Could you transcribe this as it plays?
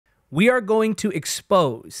we are going to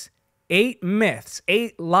expose 8 myths,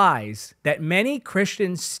 8 lies that many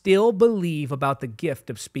Christians still believe about the gift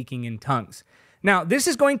of speaking in tongues. Now, this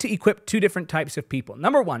is going to equip 2 different types of people.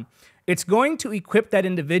 Number one, it's going to equip that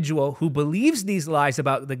individual who believes these lies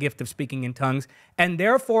about the gift of speaking in tongues and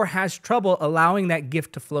therefore has trouble allowing that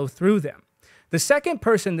gift to flow through them. The second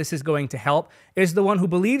person this is going to help is the one who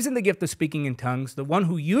believes in the gift of speaking in tongues, the one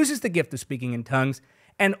who uses the gift of speaking in tongues,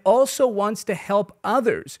 and also wants to help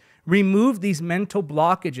others remove these mental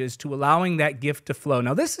blockages to allowing that gift to flow.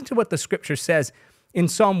 Now, listen to what the scripture says in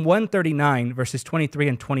Psalm 139, verses 23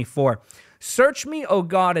 and 24. Search me, O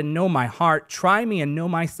God, and know my heart. Try me and know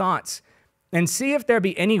my thoughts, and see if there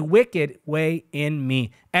be any wicked way in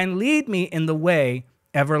me, and lead me in the way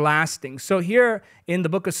everlasting. So here in the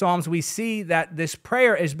book of Psalms, we see that this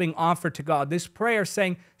prayer is being offered to God. This prayer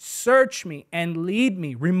saying, search me and lead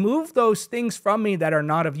me. Remove those things from me that are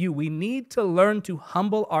not of you. We need to learn to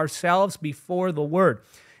humble ourselves before the word.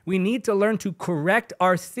 We need to learn to correct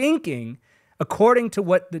our thinking according to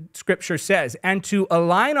what the scripture says and to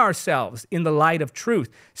align ourselves in the light of truth.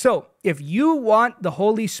 So if you want the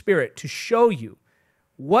Holy Spirit to show you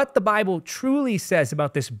what the Bible truly says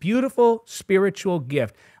about this beautiful spiritual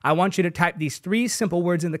gift, I want you to type these 3 simple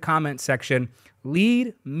words in the comment section.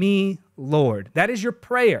 Lead me, Lord. That is your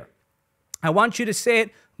prayer. I want you to say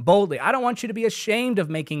it boldly. I don't want you to be ashamed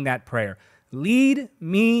of making that prayer. Lead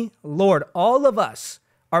me, Lord. All of us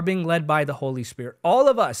are being led by the Holy Spirit. All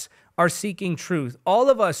of us are seeking truth. All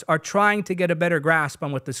of us are trying to get a better grasp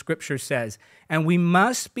on what the scripture says. And we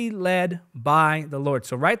must be led by the Lord.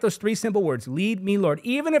 So write those 3 simple words, lead me, Lord.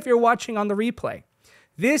 Even if you're watching on the replay,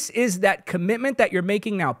 this is that commitment that you're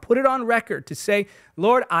making now. Put it on record to say,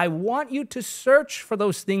 Lord, I want you to search for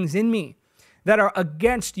those things in me that are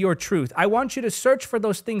against your truth. I want you to search for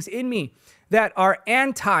those things in me that are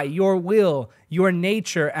anti your will, your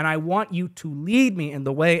nature, and I want you to lead me in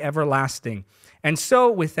the way everlasting. And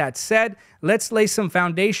so with that said, let's lay some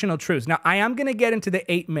foundational truths. Now, I am going to get into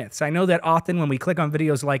the 8 myths. I know that often when we click on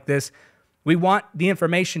videos like this, we want the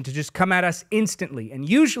information to just come at us instantly. And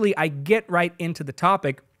usually I get right into the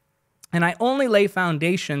topic, and I only lay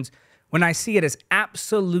foundations when I see it as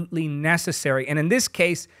absolutely necessary. And in this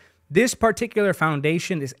case, this particular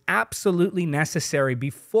foundation is absolutely necessary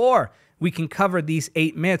before we can cover these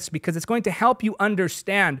 8 myths, because it's going to help you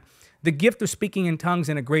understand the gift of speaking in tongues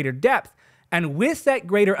in a greater depth. And with that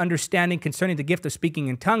greater understanding concerning the gift of speaking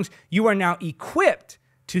in tongues, you are now equipped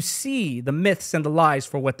to see the myths and the lies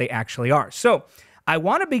for what they actually are. So I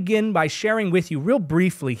want to begin by sharing with you real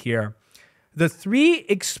briefly here the 3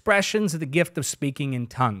 expressions of the gift of speaking in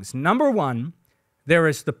tongues. Number 1, there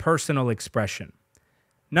is the personal expression.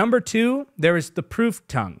 Number 2, there is the proof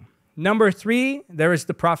tongue. Number 3, there is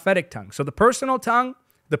the prophetic tongue. So the personal tongue,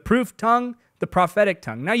 the proof tongue, the prophetic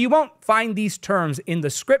tongue. Now, you won't find these terms in the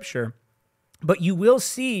scripture, but you will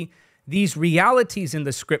see these realities in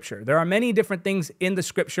the scripture. There are many different things in the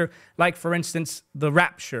scripture, like, for instance, the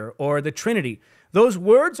rapture or the Trinity. Those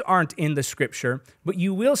words aren't in the scripture, but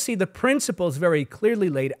you will see the principles very clearly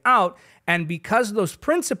laid out. And because those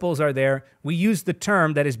principles are there, we use the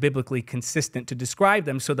term that is biblically consistent to describe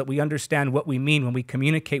them so that we understand what we mean when we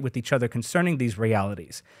communicate with each other concerning these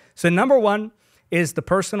realities. So number 1 is the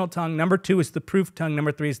personal tongue. Number 2 is the proof tongue.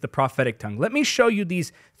 Number 3 is the prophetic tongue. Let me show you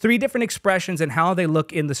these 3 different expressions and how they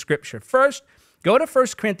look in the scripture. First, go to 1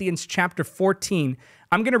 Corinthians chapter 14.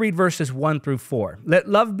 I'm going to read verses 1 through 4. Let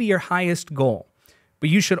love be your highest goal, but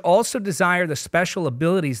you should also desire the special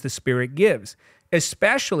abilities the Spirit gives,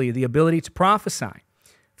 especially the ability to prophesy.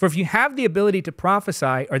 For if you have the ability to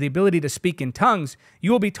prophesy or the ability to speak in tongues,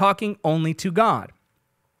 you will be talking only to God,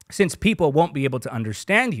 since people won't be able to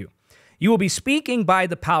understand you. You will be speaking by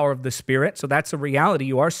the power of the Spirit, so that's a reality.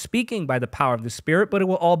 You are speaking by the power of the Spirit, but it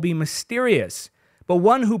will all be mysterious. But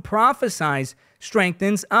one who prophesies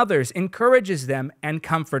strengthens others, encourages them, and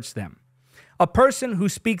comforts them. A person who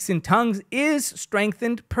speaks in tongues is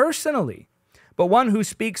strengthened personally, but one who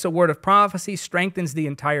speaks a word of prophecy strengthens the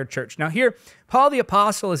entire church. Now here, Paul the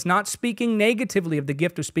Apostle is not speaking negatively of the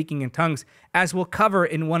gift of speaking in tongues, as we'll cover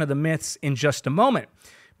in one of the myths in just a moment.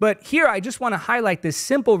 But here, I just want to highlight this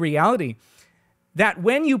simple reality that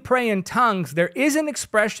when you pray in tongues, there is an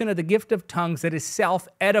expression of the gift of tongues that is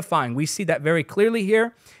self-edifying. We see that very clearly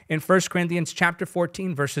here in 1 Corinthians chapter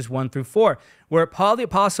 14, verses 1 through 4, where Paul the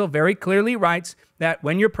Apostle very clearly writes that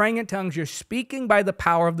when you're praying in tongues, you're speaking by the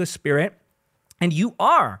power of the Spirit, and you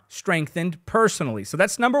are strengthened personally. So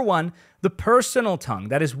that's number 1, the personal tongue.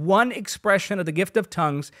 That is one expression of the gift of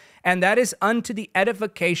tongues, and that is unto the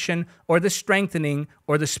edification or the strengthening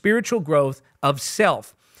or the spiritual growth of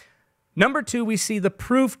self. Number 2, we see the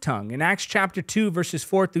proof tongue. In Acts chapter 2, verses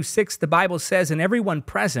 4 through 6, the Bible says, "And everyone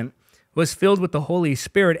present was filled with the Holy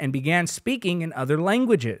Spirit and began speaking in other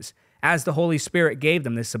languages, as the Holy Spirit gave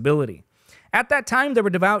them this ability. At that time, there were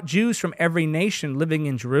devout Jews from every nation living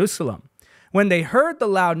in Jerusalem. When they heard the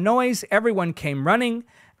loud noise, everyone came running,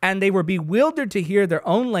 and they were bewildered to hear their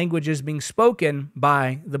own languages being spoken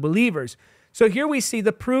by the believers." So here we see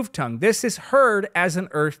the proof tongue. This is heard as an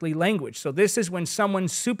earthly language. So this is when someone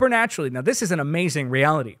supernaturally, now this is an amazing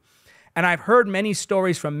reality. And I've heard many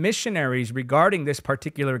stories from missionaries regarding this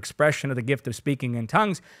particular expression of the gift of speaking in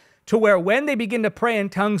tongues, to where when they begin to pray in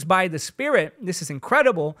tongues by the Spirit, this is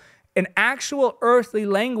incredible, an actual earthly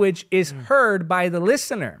language is heard by the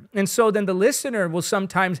listener. And so then the listener will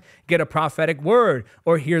sometimes get a prophetic word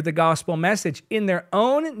or hear the gospel message in their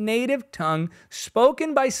own native tongue,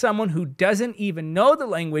 spoken by someone who doesn't even know the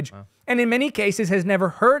language, and in many cases has never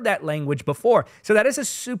heard that language before. So that is a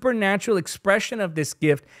supernatural expression of this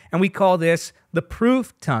gift, and we call this the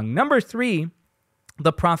proof tongue. Number 3,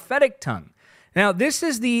 the prophetic tongue. Now, this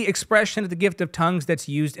is the expression of the gift of tongues that's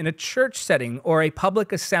used in a church setting or a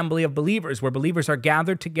public assembly of believers, where believers are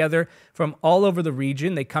gathered together from all over the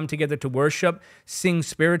region. They come together to worship, sing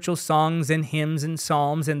spiritual songs and hymns and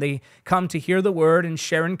psalms, and they come to hear the word and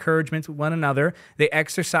share encouragements with one another. They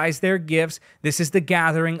exercise their gifts. This is the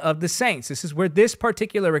gathering of the saints. This is where this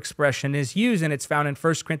particular expression is used, and it's found in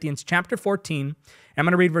 1 Corinthians chapter 14. I'm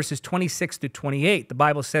going to read verses 26 to 28. The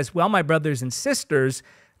Bible says, "Well, my brothers and sisters,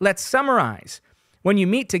 let's summarize. When you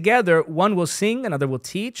meet together, one will sing, another will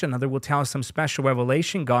teach, another will tell some special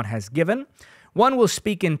revelation God has given. One will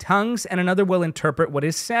speak in tongues, and another will interpret what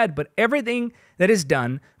is said. But everything that is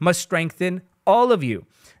done must strengthen all of you.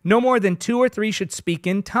 No more than 2 or 3 should speak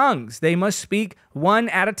in tongues. They must speak one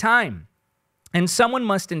at a time. And someone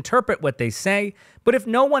must interpret what they say. But if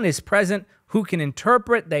no one is present who can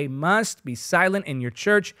interpret, they must be silent in your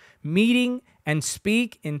church, meeting and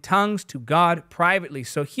speak in tongues to God privately."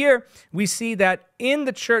 So here we see that in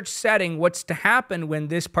the church setting, what's to happen when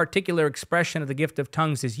this particular expression of the gift of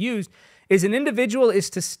tongues is used is an individual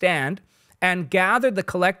is to stand and gather the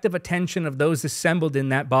collective attention of those assembled in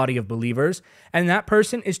that body of believers, and that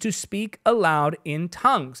person is to speak aloud in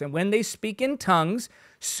tongues. And when they speak in tongues,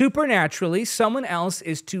 supernaturally, someone else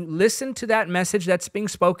is to listen to that message that's being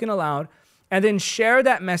spoken aloud and then share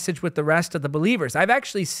that message with the rest of the believers. I've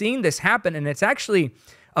actually seen this happen, and it's actually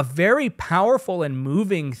a very powerful and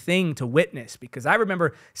moving thing to witness, because I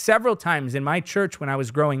remember several times in my church when I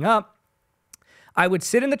was growing up, I would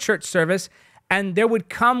sit in the church service, and there would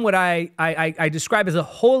come what I describe as a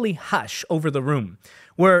holy hush over the room,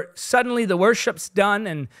 where suddenly the worship's done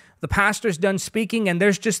and the pastor's done speaking, and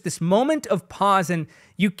there's just this moment of pause, and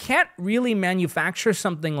you can't really manufacture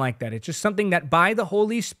something like that. It's just something that by the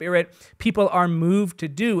Holy Spirit, people are moved to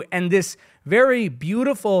do. And this very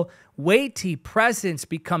beautiful, weighty presence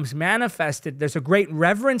becomes manifested. There's a great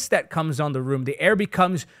reverence that comes on the room. The air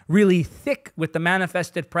becomes really thick with the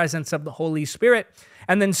manifested presence of the Holy Spirit.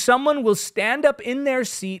 And then someone will stand up in their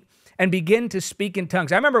seat and begin to speak in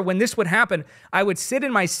tongues. I remember when this would happen, I would sit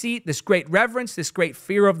in my seat, this great reverence, this great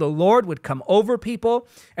fear of the Lord would come over people,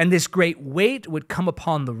 and this great weight would come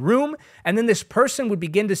upon the room, and then this person would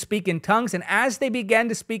begin to speak in tongues, and as they began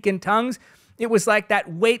to speak in tongues, it was like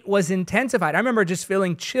that weight was intensified. I remember just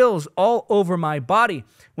feeling chills all over my body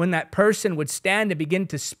when that person would stand and begin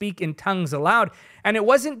to speak in tongues aloud. And it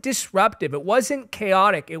wasn't disruptive. It wasn't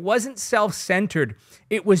chaotic. It wasn't self-centered.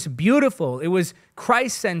 It was beautiful. It was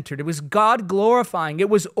Christ-centered. It was God-glorifying. It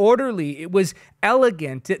was orderly. It was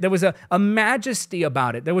elegant. There was a majesty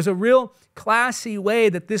about it. There was a real classy way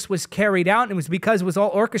that this was carried out, and it was because it was all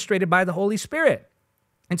orchestrated by the Holy Spirit.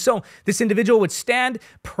 And so this individual would stand,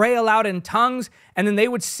 pray aloud in tongues, and then they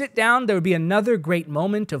would sit down. There would be another great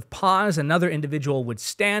moment of pause. Another individual would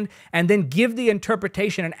stand and then give the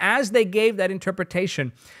interpretation. And as they gave that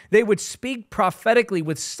interpretation, they would speak prophetically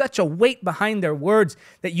with such a weight behind their words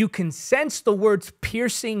that you can sense the words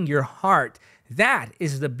piercing your heart. That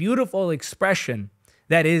is the beautiful expression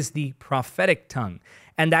that is the prophetic tongue.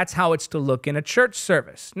 And that's how it's to look in a church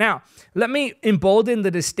service. Now, let me embolden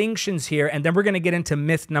the distinctions here, and then we're going to get into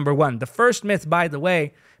myth number 1. The first myth, by the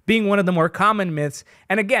way, being one of the more common myths.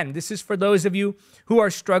 And again, this is for those of you who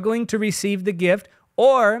are struggling to receive the gift,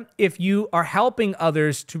 or if you are helping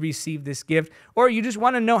others to receive this gift, or you just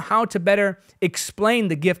want to know how to better explain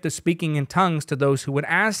the gift of speaking in tongues to those who would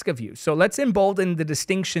ask of you. So let's embolden the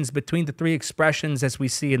distinctions between the 3 expressions as we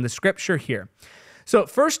see in the scripture here. So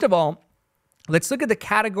first of all, let's look at the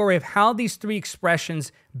category of how these 3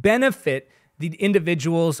 expressions benefit the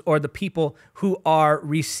individuals or the people who are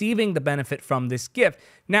receiving the benefit from this gift.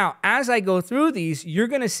 Now, as I go through these, you're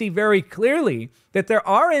going to see very clearly that there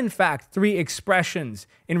are, in fact, 3 expressions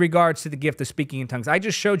in regards to the gift of speaking in tongues. I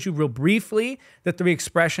just showed you real briefly the 3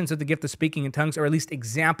 expressions of the gift of speaking in tongues, or at least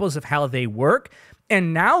examples of how they work.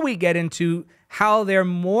 And now we get into how they're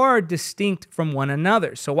more distinct from one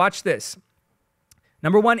another. So watch this.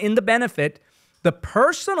 Number 1, in the benefit, the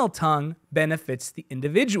personal tongue benefits the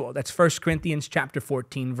individual. That's 1 Corinthians chapter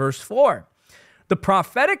 14, verse 4. The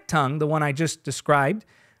prophetic tongue, the one I just described,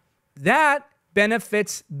 that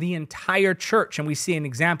benefits the entire church. And we see an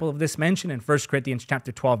example of this mentioned in 1 Corinthians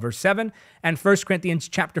chapter 12, verse 7, and 1 Corinthians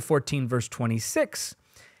chapter 14, verse 26.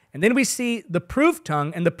 And then we see the proof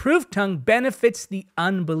tongue, and the proof tongue benefits the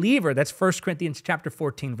unbeliever. That's 1 Corinthians chapter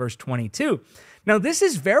 14, verse 22. Now, this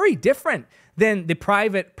is very different than the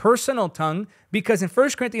private personal tongue, because in 1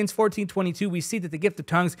 Corinthians 14, 22, we see that the gift of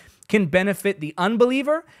tongues can benefit the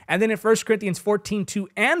unbeliever. And then in 1 Corinthians 14, 2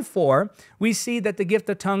 and 4, we see that the gift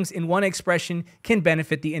of tongues in one expression can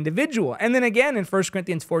benefit the individual. And then again in 1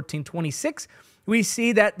 Corinthians 14, 26, we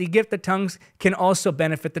see that the gift of tongues can also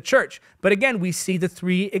benefit the church. But again, we see the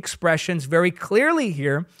 3 expressions very clearly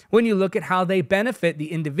here when you look at how they benefit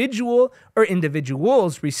the individual or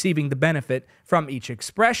individuals receiving the benefit from each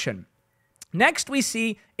expression. Next, we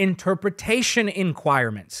see interpretation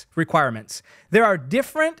requirements. There are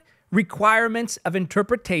different requirements of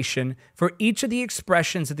interpretation for each of the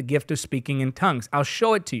expressions of the gift of speaking in tongues. I'll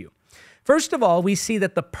show it to you. First of all, we see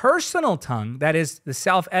that the personal tongue, that is the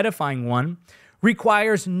self-edifying one,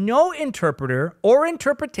 requires no interpreter or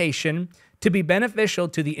interpretation to be beneficial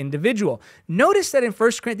to the individual. Notice that in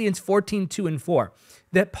 1 Corinthians 14, 2 and 4,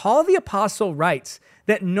 that Paul the Apostle writes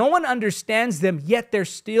that no one understands them, yet they're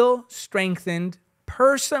still strengthened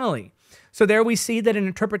personally. So there we see that an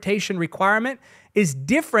interpretation requirement is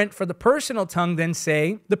different for the personal tongue than,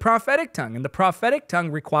 say, the prophetic tongue. And the prophetic tongue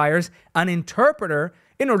requires an interpreter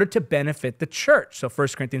in order to benefit the church. So 1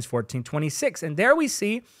 Corinthians 14, 26. And there we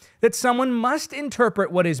see that someone must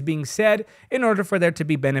interpret what is being said in order for there to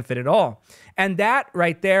be benefit at all. And that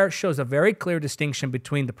right there shows a very clear distinction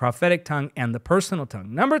between the prophetic tongue and the personal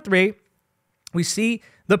tongue. Number 3, we see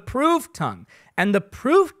the proof tongue. And the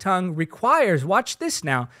proof tongue requires, watch this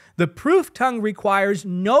now, the proof tongue requires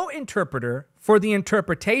no interpreter for the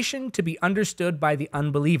interpretation to be understood by the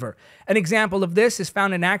unbeliever. An example of this is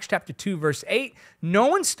found in Acts chapter 2, verse 8. No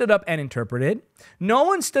one stood up and interpreted. No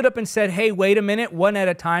one stood up and said, hey, wait a minute, one at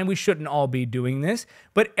a time, we shouldn't all be doing this.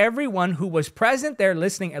 But everyone who was present there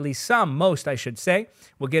listening, at least some, most I should say,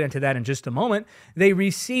 we'll get into that in just a moment, they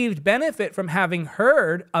received benefit from having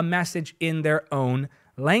heard a message in their own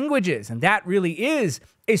languages. And that really is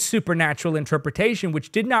a supernatural interpretation,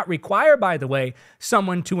 which did not require, by the way,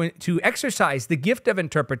 someone to exercise the gift of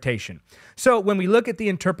interpretation. So when we look at the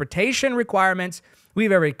interpretation requirements, we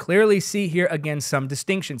very clearly see here again some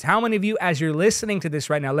distinctions. How many of you, as you're listening to this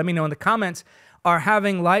right now, let me know in the comments, are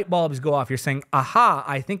having light bulbs go off? You're saying, aha,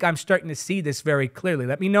 I think I'm starting to see this very clearly.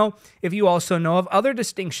 Let me know if you also know of other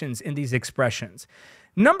distinctions in these expressions.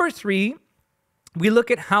 Number 3, we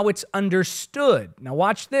look at how it's understood. Now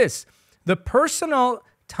watch this. The personal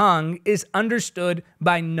tongue is understood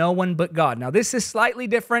by no one but God. Now this is slightly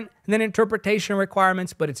different than interpretation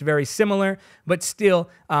requirements, but it's very similar. But still,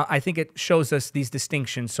 I think it shows us these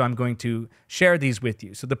distinctions, so I'm going to share these with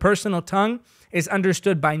you. So the personal tongue is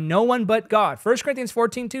understood by no one but God. 1 Corinthians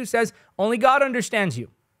 14:2 says, only God understands you.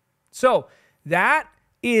 So that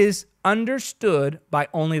is understood by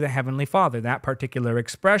only the Heavenly Father, that particular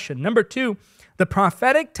expression. Number 2, the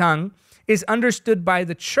prophetic tongue is understood by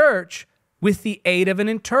the church with the aid of an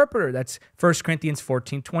interpreter. That's 1 Corinthians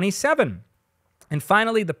 14:27. And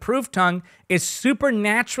finally, the proof tongue is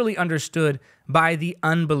supernaturally understood by the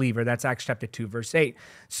unbeliever. That's Acts chapter 2, verse 8.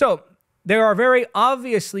 So there are very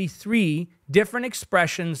obviously 3 different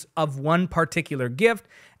expressions of one particular gift.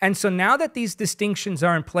 And so now that these distinctions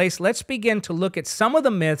are in place, let's begin to look at some of the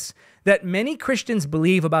myths that many Christians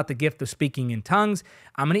believe about the gift of speaking in tongues.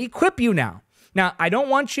 I'm going to equip you now. Now, I don't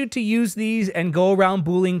want you to use these and go around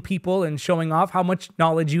bullying people and showing off how much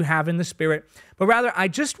knowledge you have in the Spirit, but rather I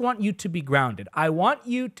just want you to be grounded. I want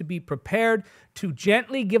you to be prepared to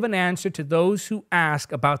gently give an answer to those who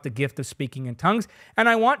ask about the gift of speaking in tongues, and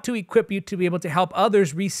I want to equip you to be able to help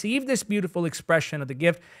others receive this beautiful expression of the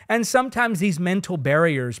gift. And sometimes these mental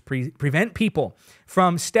barriers prevent people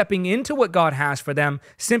from stepping into what God has for them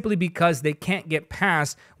simply because they can't get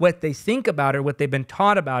past what they think about it, what they've been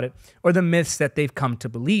taught about it, or the myths that they've come to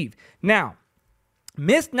believe. Now,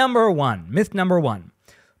 myth number one.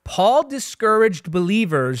 Paul discouraged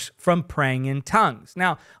believers from praying in tongues.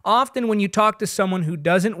 Now, often when you talk to someone who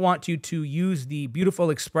doesn't want you to use the beautiful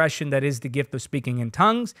expression that is the gift of speaking in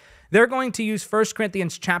tongues, they're going to use 1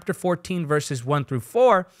 Corinthians chapter 14, verses 1 through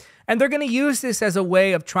 4, and they're going to use this as a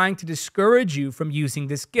way of trying to discourage you from using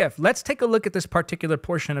this gift. Let's take a look at this particular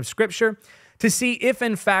portion of Scripture to see if,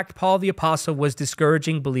 in fact, Paul the Apostle was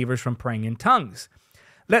discouraging believers from praying in tongues.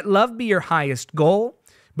 Let love be your highest goal,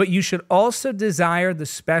 but you should also desire the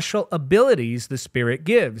special abilities the Spirit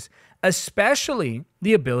gives, especially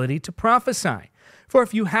the ability to prophesy. For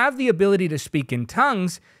if you have the ability to speak in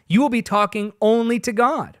tongues, you will be talking only to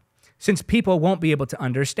God, since people won't be able to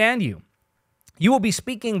understand you. You will be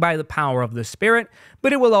speaking by the power of the Spirit,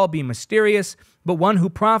 but it will all be mysterious. But one who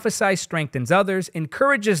prophesies strengthens others,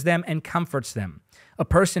 encourages them, and comforts them. A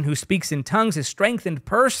person who speaks in tongues is strengthened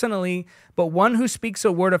personally, but one who speaks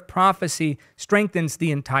a word of prophecy strengthens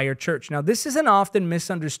the entire church. Now, this is an often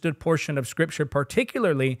misunderstood portion of Scripture,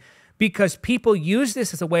 particularly because people use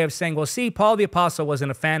this as a way of saying, well, see, Paul the Apostle wasn't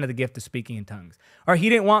a fan of the gift of speaking in tongues, or he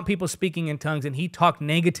didn't want people speaking in tongues, and he talked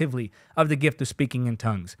negatively of the gift of speaking in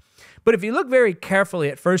tongues. But if you look very carefully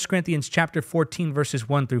at 1 Corinthians chapter 14, verses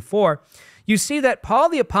 1 through 4, you see that Paul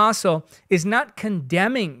the Apostle is not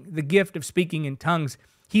condemning the gift of speaking in tongues.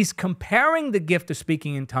 He's comparing the gift of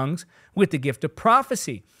speaking in tongues with the gift of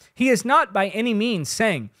prophecy. He is not by any means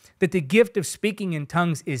saying that the gift of speaking in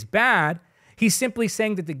tongues is bad. He's simply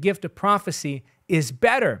saying that the gift of prophecy is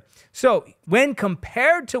better. So when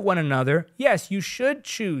compared to one another, yes, you should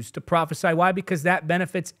choose to prophesy. Why? Because that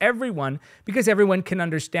benefits everyone, because everyone can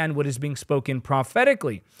understand what is being spoken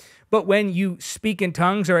prophetically. But when you speak in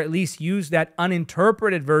tongues, or at least use that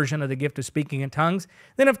uninterpreted version of the gift of speaking in tongues,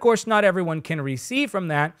 then of course not everyone can receive from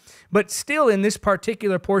that. But still, in this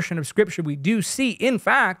particular portion of Scripture, we do see, in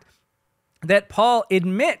fact, that Paul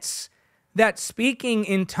admits that speaking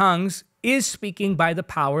in tongues is speaking by the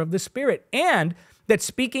power of the Spirit, and that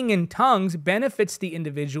speaking in tongues benefits the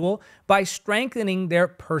individual by strengthening their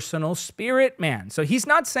personal spirit man. So he's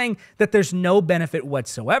not saying that there's no benefit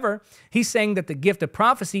whatsoever. He's saying that the gift of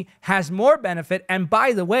prophecy has more benefit, and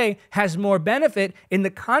by the way, has more benefit in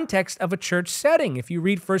the context of a church setting. If you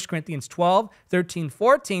read 1 Corinthians 12, 13,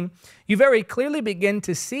 14, you very clearly begin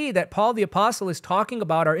to see that Paul the Apostle is talking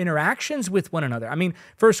about our interactions with one another. I mean,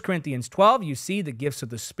 1 Corinthians 12, you see the gifts of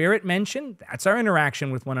the Spirit mentioned. That's our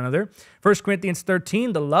interaction with one another. 1 Corinthians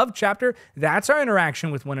 13, the love chapter, that's our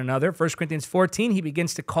interaction with one another. 1 Corinthians 14, he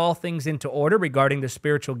begins to call things into order regarding the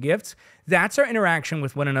spiritual gifts. That's our interaction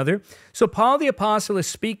with one another. So Paul the Apostle is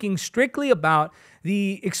speaking strictly about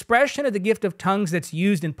the expression of the gift of tongues that's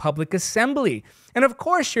used in public assembly. And of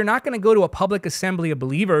course, you're not going to go to a public assembly of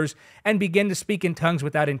believers and begin to speak in tongues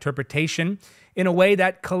without interpretation in a way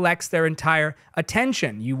that collects their entire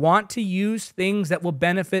attention. You want to use things that will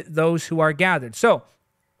benefit those who are gathered. So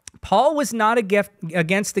Paul was not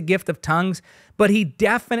against the gift of tongues, but he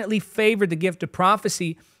definitely favored the gift of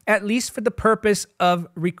prophecy, at least for the purpose of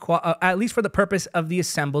the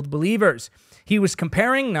assembled believers. He was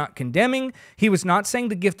comparing, not condemning. He was not saying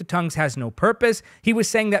the gift of tongues has no purpose. He was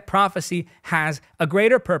saying that prophecy has a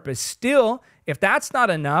greater purpose. Still, if that's not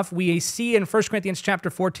enough, we see in 1 Corinthians chapter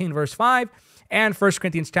 14, verse 5, and 1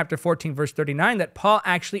 Corinthians chapter 14, verse 39, that Paul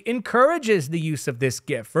actually encourages the use of this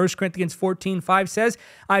gift. 1 Corinthians 14, 5 says,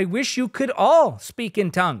 I wish you could all speak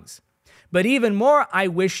in tongues. But even more, I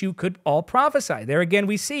wish you could all prophesy. There again,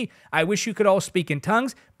 we see, I wish you could all speak in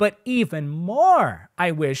tongues, but even more,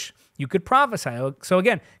 I wish you could prophesy. So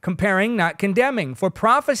again, comparing, not condemning. For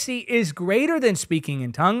prophecy is greater than speaking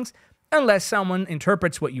in tongues, unless someone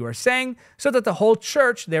interprets what you are saying, so that the whole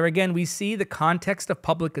church, there again, we see the context of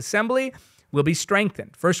public assembly, will be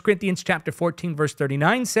strengthened. 1 Corinthians chapter 14, verse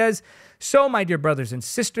 39 says, So, my dear brothers and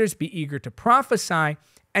sisters, be eager to prophesy,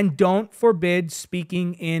 and don't forbid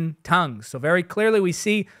speaking in tongues. So very clearly we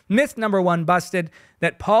see myth number one busted,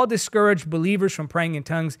 that Paul discouraged believers from praying in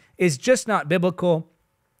tongues is just not biblical.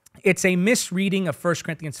 It's a misreading of 1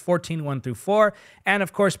 Corinthians 14, 1 through 4. And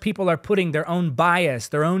of course, people are putting their own bias,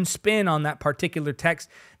 their own spin on that particular text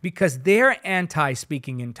because they're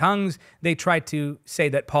anti-speaking in tongues. They try to say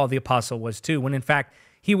that Paul the Apostle was too, when in fact,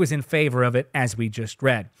 he was in favor of it, as we just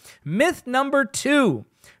read. Myth number 2,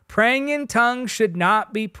 praying in tongues should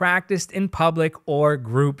not be practiced in public or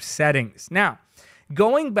group settings. Now,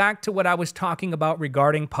 going back to what I was talking about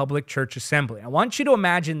regarding public church assembly, I want you to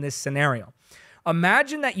imagine this scenario.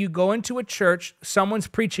 Imagine that you go into a church, someone's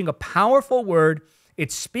preaching a powerful word,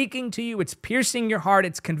 it's speaking to you, it's piercing your heart,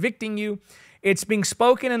 it's convicting you, It's being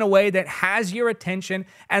spoken in a way that has your attention,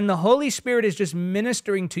 and the Holy Spirit is just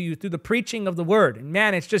ministering to you through the preaching of the word. And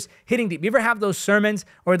man, it's just hitting deep. You ever have those sermons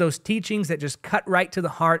or those teachings that just cut right to the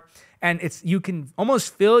heart? And you can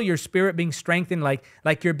almost feel your spirit being strengthened,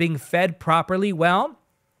 like you're being fed properly. Well,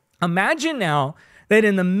 imagine now that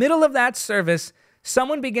in the middle of that service,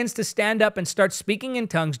 someone begins to stand up and start speaking in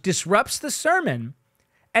tongues, disrupts the sermon,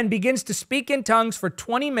 and begins to speak in tongues for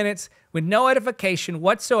 20 minutes with no edification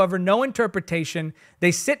whatsoever, no interpretation.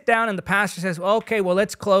 They sit down and the pastor says, okay, well,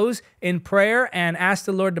 let's close in prayer and ask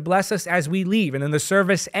the Lord to bless us as we leave. And then the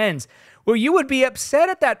service ends. Well, you would be upset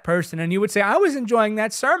at that person and you would say, I was enjoying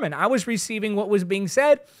that sermon. I was receiving what was being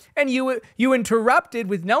said. And you interrupted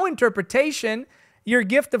with no interpretation. Your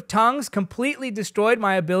gift of tongues completely destroyed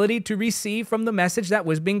my ability to receive from the message that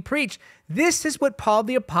was being preached. This is what Paul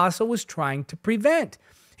the Apostle was trying to prevent.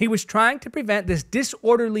 He was trying to prevent this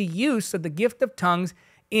disorderly use of the gift of tongues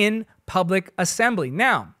in public assembly.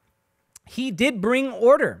 Now, he did bring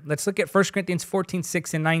order. Let's look at 1 Corinthians 14,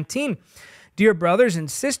 6 and 19. Dear brothers and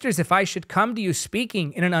sisters, if I should come to you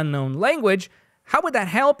speaking in an unknown language, how would that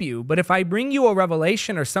help you? But if I bring you a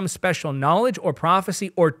revelation or some special knowledge or prophecy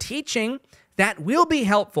or teaching, that will be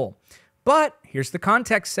helpful. But, here's the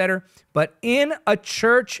context setter, but in a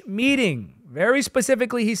church meeting, very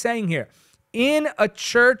specifically he's saying here, in a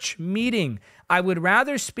church meeting, I would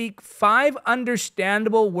rather speak 5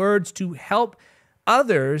 understandable words to help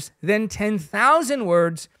others than 10,000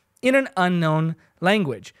 words in an unknown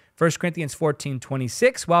language. 1 Corinthians 14,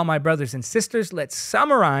 26, while my brothers and sisters, let's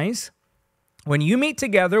summarize. When you meet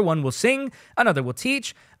together, one will sing, another will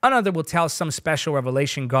teach, another will tell some special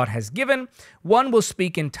revelation God has given, one will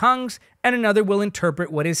speak in tongues, and another will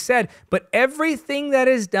interpret what is said. But everything that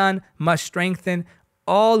is done must strengthen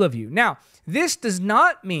all of you. Now, this does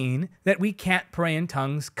not mean that we can't pray in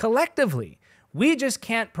tongues collectively. We just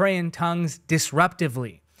can't pray in tongues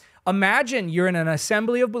disruptively. Imagine you're in an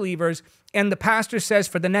assembly of believers and the pastor says,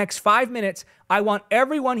 for the next 5 minutes, I want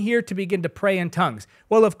everyone here to begin to pray in tongues.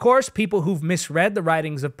 Well, of course, people who've misread the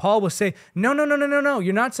writings of Paul will say, no,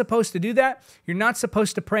 you're not supposed to do that. You're not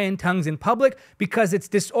supposed to pray in tongues in public because it's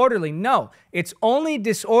disorderly. No, it's only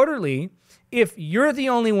disorderly if you're the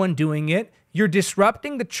only one doing it. You're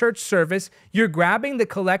disrupting the church service, you're grabbing the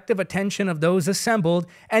collective attention of those assembled,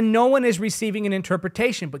 and no one is receiving an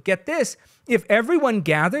interpretation. But get this, if everyone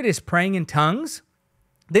gathered is praying in tongues,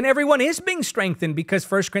 then everyone is being strengthened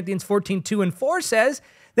because 1 Corinthians 14, 2 and 4 says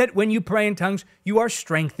that when you pray in tongues, you are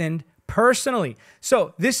strengthened personally.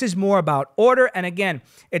 So this is more about order. And again,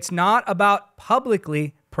 it's not about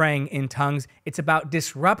publicly praying in tongues. It's about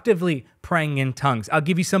disruptively praying in tongues. I'll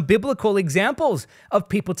give you some biblical examples of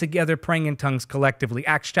people together praying in tongues collectively.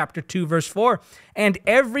 Acts chapter 2, verse 4. And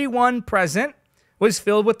everyone present was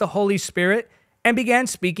filled with the Holy Spirit and began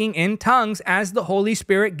speaking in tongues as the Holy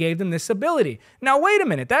Spirit gave them this ability. Now, wait a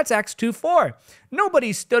minute. That's Acts 2, 4.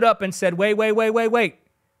 Nobody stood up and said, wait.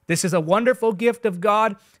 This is a wonderful gift of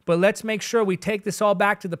God, but let's make sure we take this all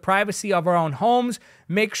back to the privacy of our own homes.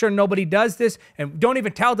 Make sure nobody does this, and don't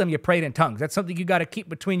even tell them you prayed in tongues. That's something you got to keep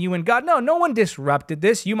between you and God. No one disrupted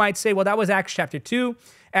this. You might say, well, that was Acts chapter 2,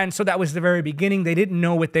 and so that was the very beginning. They didn't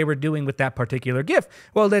know what they were doing with that particular gift.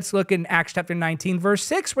 Well, let's look in Acts chapter 19, verse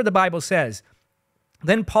 6, where the Bible says,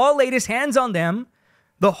 then Paul laid his hands on them,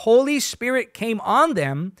 the Holy Spirit came on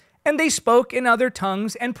them, and they spoke in other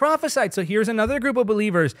tongues and prophesied. So here's another group of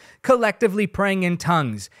believers collectively praying in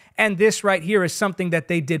tongues. And this right here is something that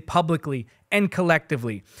they did publicly and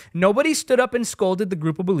collectively. Nobody stood up and scolded the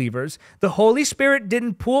group of believers. The Holy Spirit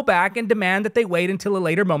didn't pull back and demand that they wait until a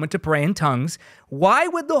later moment to pray in tongues. Why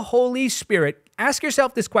would the Holy Spirit, ask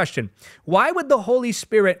yourself this question, why would the Holy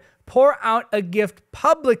Spirit pour out a gift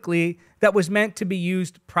publicly that was meant to be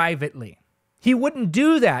used privately? He wouldn't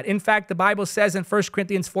do that. In fact, the Bible says in 1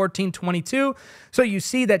 Corinthians 14, 22, so you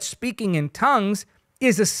see that speaking in tongues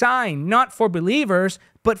is a sign not for believers,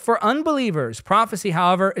 but for unbelievers. Prophecy,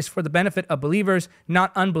 however, is for the benefit of believers,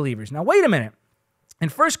 not unbelievers. Now, wait a minute. In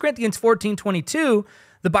 1 Corinthians 14, 22,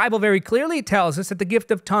 the Bible very clearly tells us that the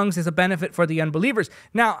gift of tongues is a benefit for the unbelievers.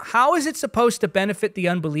 Now, how is it supposed to benefit the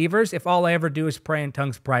unbelievers if all I ever do is pray in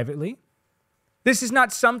tongues privately? This is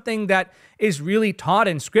not something that is really taught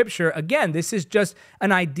in Scripture. Again, this is just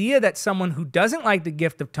an idea that someone who doesn't like the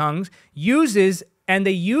gift of tongues uses, and they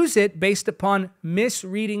use it based upon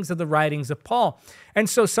misreadings of the writings of Paul. And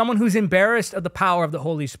so someone who's embarrassed of the power of the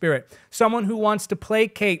Holy Spirit, someone who wants to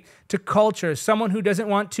placate to culture, someone who doesn't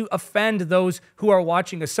want to offend those who are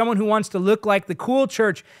watching us, someone who wants to look like the cool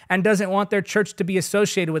church and doesn't want their church to be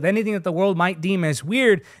associated with anything that the world might deem as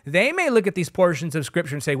weird, they may look at these portions of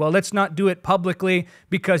Scripture and say, well, let's not do it publicly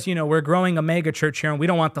because, we're growing a mega church here and we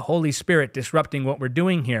don't want the Holy Spirit disrupting what we're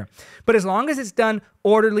doing here. But as long as it's done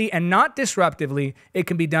orderly and not disruptively, it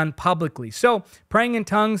can be done publicly. So praying in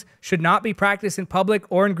tongues should not be practiced in public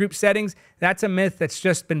or in group settings. That's a myth that's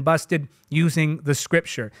just been busted using the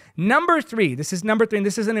Scripture. Number three, this is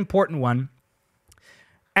an important one.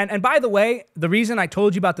 And by the way, the reason I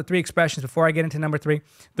told you about the three expressions before I get into number three,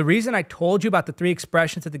 the reason I told you about the three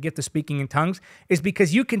expressions of the gift of speaking in tongues is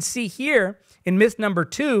because you can see here in myth number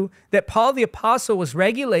 2 that Paul the Apostle was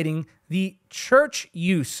regulating the church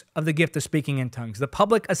use of the gift of speaking in tongues, the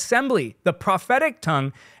public assembly, the prophetic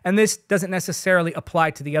tongue, and this doesn't necessarily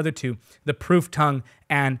apply to the other two, the proof tongue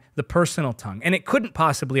and the personal tongue. And it couldn't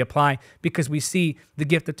possibly apply because we see the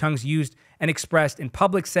gift of tongues used and expressed in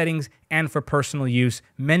public settings and for personal use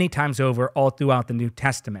many times over all throughout the New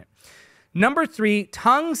Testament. Number 3,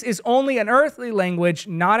 tongues is only an earthly language,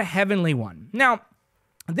 not a heavenly one. Now,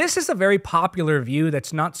 this is a very popular view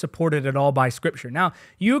that's not supported at all by Scripture. Now,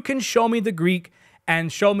 you can show me the Greek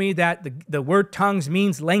and show me that the word tongues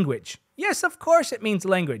means language. Yes, of course it means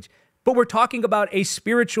language, but we're talking about a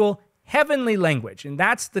spiritual heavenly language, and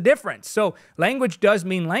that's the difference. So language does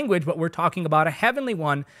mean language, but we're talking about a heavenly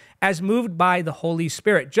one as moved by the Holy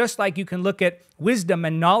Spirit. Just like you can look at wisdom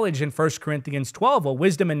and knowledge in 1 Corinthians 12. Well,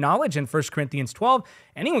 wisdom and knowledge in 1 Corinthians 12,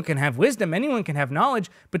 anyone can have wisdom, anyone can have knowledge,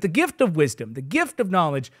 but the gift of wisdom, the gift of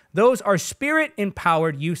knowledge, those are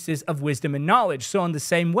spirit-empowered uses of wisdom and knowledge. So in the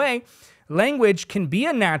same way, language can be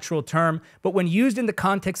a natural term, but when used in the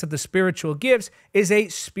context of the spiritual gifts, is a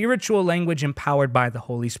spiritual language empowered by the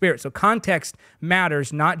Holy Spirit. So context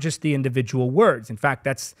matters, not just the individual words. In fact,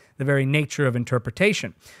 that's the very nature of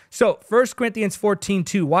interpretation. So 1 Corinthians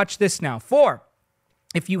 14:2, watch this now. For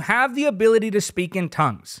if you have the ability to speak in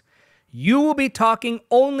tongues, you will be talking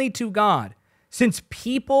only to God, since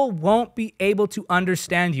people won't be able to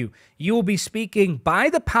understand you. You will be speaking by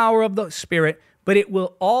the power of the Spirit, but it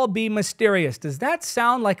will all be mysterious. Does that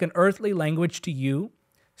sound like an earthly language to you?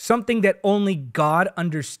 Something that only God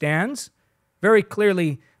understands? Very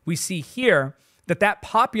clearly, we see here that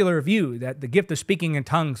popular view that the gift of speaking in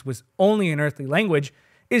tongues was only an earthly language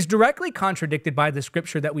is directly contradicted by the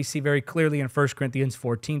Scripture that we see very clearly in 1 Corinthians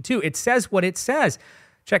 14:2. It says what it says.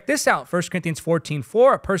 Check this out, 1 Corinthians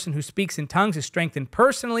 14:4, a person who speaks in tongues is strengthened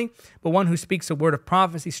personally, but one who speaks a word of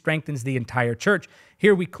prophecy strengthens the entire church.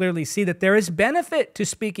 Here we clearly see that there is benefit to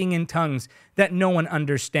speaking in tongues that no one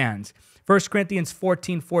understands. 1 Corinthians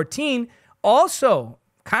 14:14, also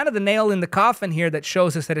kind of the nail in the coffin here that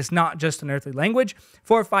shows us that it's not just an earthly language.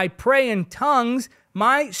 For if I pray in tongues,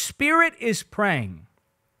 my spirit is praying,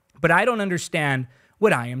 but I don't understand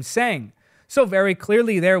what I am saying. So very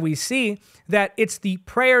clearly there we see that it's the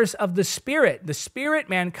prayers of the Spirit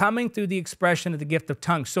man coming through the expression of the gift of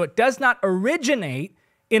tongues. So it does not originate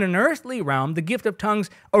in an earthly realm. The gift of tongues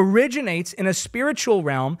originates in a spiritual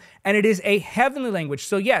realm, and it is a heavenly language.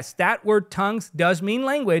 So yes, that word tongues does mean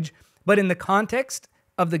language, but in the context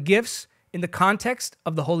of the gifts, in the context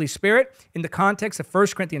of the Holy Spirit, in the context of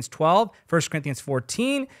 1 Corinthians 12, 1 Corinthians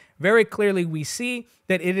 14, very clearly we see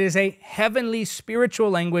that it is a heavenly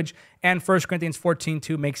spiritual language, and 1 Corinthians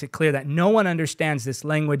 14:2 makes it clear that no one understands this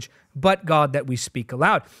language but God that we speak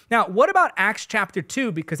aloud. Now, what about Acts chapter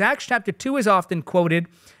 2? Because Acts chapter 2 is often quoted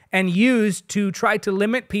and used to try to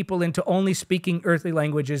limit people into only speaking earthly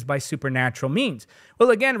languages by supernatural means. Well,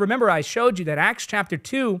 again, remember I showed you that Acts chapter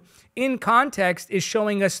 2, in context, is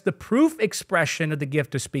showing us the proof expression of the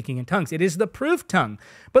gift of speaking in tongues. It is the proof tongue.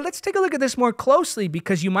 But let's take a look at this more closely,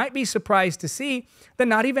 because you might be surprised to see that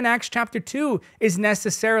not even Acts chapter 2 is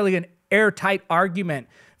necessarily an airtight argument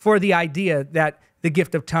for the idea that the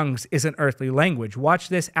gift of tongues is an earthly language. Watch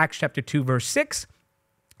this, Acts chapter 2, verse 6.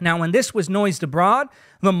 Now, when this was noised abroad,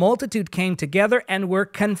 the multitude came together and were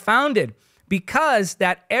confounded, because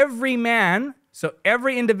that every man, so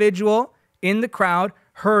every individual in the crowd,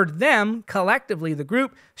 heard them, collectively the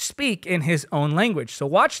group, speak in his own language. So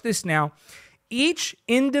watch this now. Each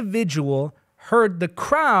individual heard the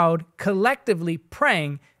crowd collectively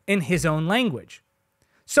praying in his own language.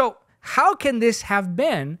 So how can this have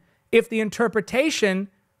been if the interpretation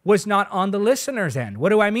was not on the listener's end? What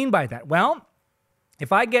do I mean by that? Well,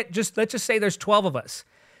 if I get let's just say there's 12 of us.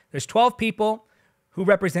 There's 12 people who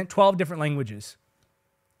represent 12 different languages.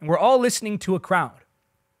 And we're all listening to a crowd.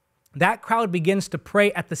 That crowd begins to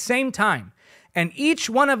pray at the same time. And each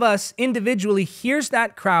one of us individually hears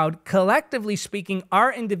that crowd collectively speaking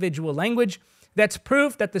our individual language. That's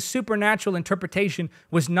proof that the supernatural interpretation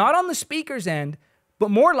was not on the speaker's end, but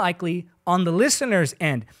more likely on the listener's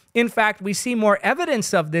end. In fact, we see more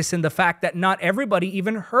evidence of this in the fact that not everybody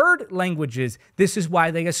even heard languages. This is why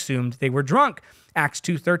they assumed they were drunk. Acts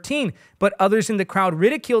 2:13. But others in the crowd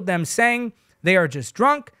ridiculed them, saying, "They are just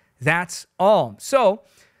drunk, that's all." So,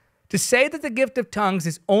 to say that the gift of tongues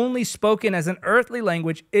is only spoken as an earthly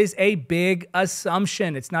language is a big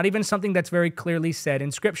assumption. It's not even something that's very clearly said in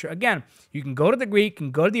Scripture. Again, you can go to the Greek, you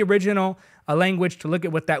can go to the original language to look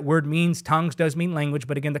at what that word means. Tongues does mean language,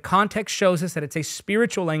 but again, the context shows us that it's a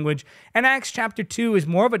spiritual language. And Acts chapter 2 is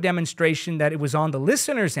more of a demonstration that it was on the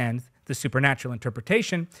listener's end, the supernatural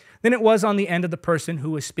interpretation, than it was on the end of the person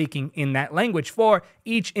who was speaking in that language. For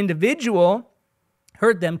each individual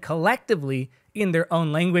heard them collectively in their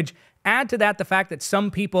own language. Add to that the fact that some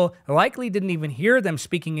people likely didn't even hear them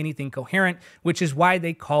speaking anything coherent, which is why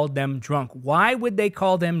they called them drunk. Why would they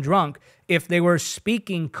call them drunk if they were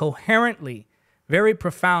speaking coherently very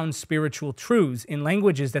profound spiritual truths in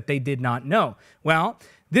languages that they did not know? Well,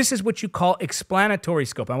 this is what you call explanatory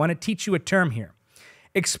scope. I want to teach you a term here.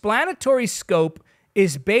 Explanatory scope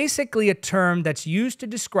is basically a term that's used to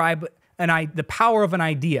describe the power of an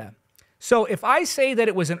idea. So if I say that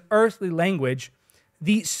it was an earthly language,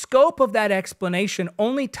 the scope of that explanation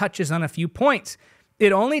only touches on a few points.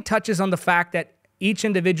 It only touches on the fact that each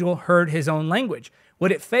individual heard his own language.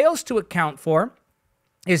 What it fails to account for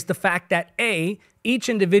is the fact that A, each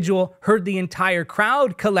individual heard the entire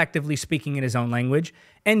crowd collectively speaking in his own language,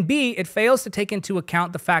 and B, it fails to take into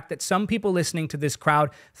account the fact that some people listening to this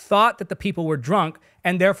crowd thought that the people were drunk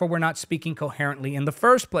and therefore were not speaking coherently in the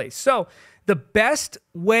first place. So the best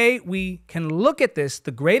way we can look at this,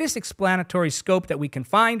 the greatest explanatory scope that we can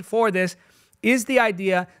find for this, is the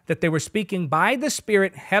idea that they were speaking by the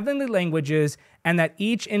Spirit heavenly languages and that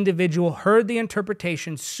each individual heard the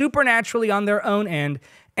interpretation supernaturally on their own end,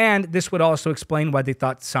 and this would also explain why they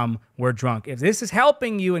thought some were drunk. If this is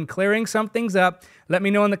helping you in clearing some things up, let me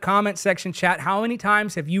know in the comment section chat, how many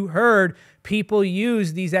times have you heard people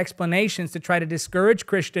use these explanations to try to discourage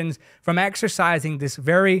Christians from exercising this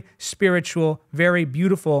very spiritual, very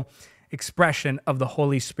beautiful expression of the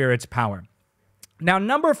Holy Spirit's power? Now,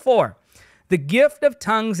 number 4. The gift of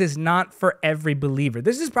tongues is not for every believer.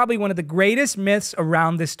 This is probably one of the greatest myths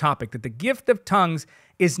around this topic, that the gift of tongues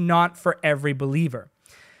is not for every believer.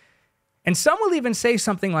 And some will even say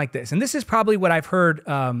something like this, and this is probably what I've heard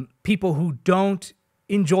people who don't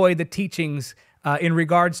enjoy the teachings in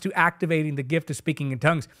regards to activating the gift of speaking in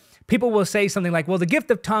tongues. People will say something like, well, the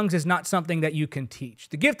gift of tongues is not something that you can teach.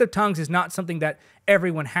 The gift of tongues is not something that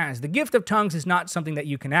everyone has. The gift of tongues is not something that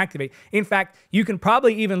you can activate. In fact, you can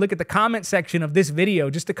probably even look at the comment section of this video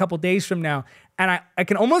just a couple days from now, and I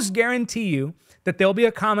can almost guarantee you that there'll be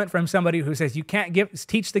a comment from somebody who says you can't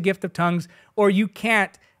teach the gift of tongues, or you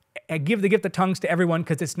can't give the gift of tongues to everyone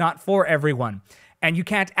because it's not for everyone. And you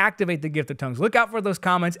can't activate the gift of tongues. Look out for those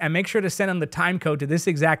comments and make sure to send them the time code to this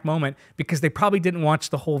exact moment because they probably didn't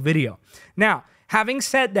watch the whole video. Now, having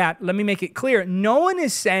said that, let me make it clear. No one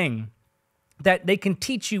is saying that they can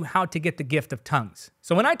teach you how to get the gift of tongues.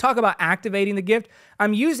 So when I talk about activating the gift,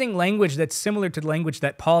 I'm using language that's similar to the language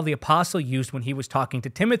that Paul the Apostle used when he was talking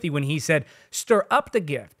to Timothy, when he said, stir up the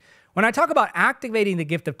gift. When I talk about activating the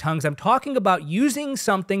gift of tongues, I'm talking about using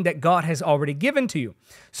something that God has already given to you.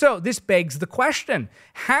 So this begs the question,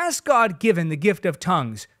 has God given the gift of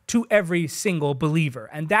tongues to every single believer?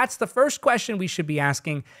 And that's the first question we should be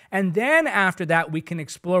asking. And then after that, we can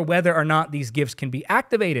explore whether or not these gifts can be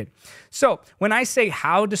activated. So when I say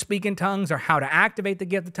how to speak in tongues, or how to activate the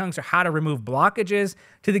gift of tongues, or how to remove blockages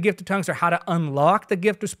to the gift of tongues, or how to unlock the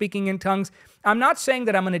gift of speaking in tongues, I'm not saying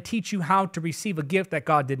that I'm going to teach you how to receive a gift that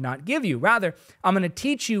God did not give you. Rather, I'm going to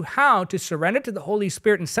teach you how to surrender to the Holy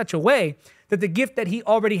Spirit in such a way that the gift that He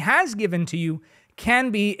already has given to you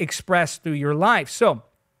can be expressed through your life. So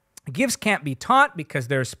gifts can't be taught because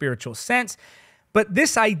they're a spiritual sense. But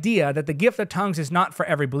this idea that the gift of tongues is not for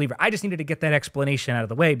every believer, I just needed to get that explanation out of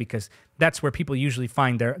the way because that's where people usually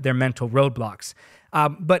find their mental roadblocks.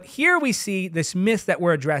 But here we see this myth that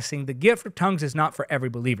we're addressing. The gift of tongues is not for every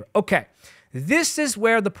believer. Okay, this is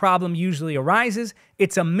where the problem usually arises.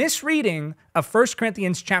 It's a misreading of 1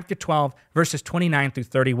 Corinthians chapter 12, verses 29 through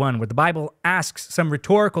 31, where the Bible asks some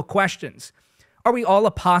rhetorical questions. Are we all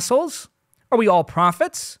apostles? Are we all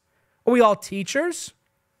prophets? Are we all teachers?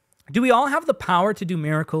 Do we all have the power to do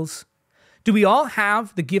miracles? Do we all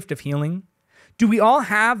have the gift of healing? Do we all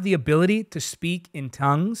have the ability to speak in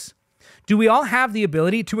tongues? Do we all have the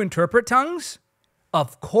ability to interpret tongues?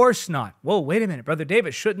 Of course not. Whoa, wait a minute, Brother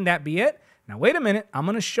David, shouldn't that be it? Now, wait a minute. I'm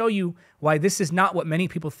going to show you why this is not what many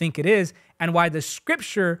people think it is, and why the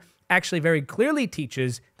scripture actually very clearly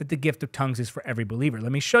teaches that the gift of tongues is for every believer.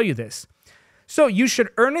 Let me show you this. So you should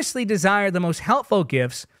earnestly desire the most helpful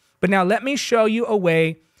gifts, but now let me show you a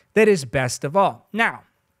way that is best of all. Now,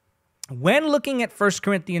 when looking at 1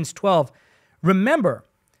 Corinthians 12, remember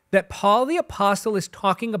that Paul the Apostle is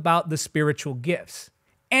talking about the spiritual gifts.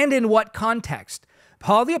 And in what context?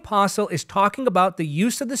 Paul the Apostle is talking about the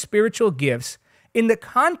use of the spiritual gifts in the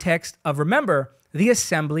context of, remember, the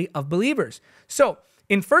assembly of believers. So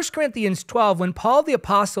in 1 Corinthians 12, when Paul the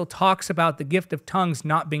Apostle talks about the gift of tongues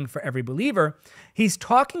not being for every believer, he's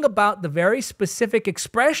talking about the very specific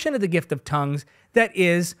expression of the gift of tongues that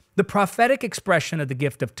is the prophetic expression of the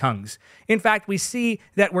gift of tongues. In fact, we see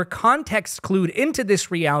that we're context clued into this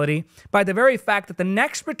reality by the very fact that the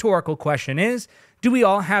next rhetorical question is, do we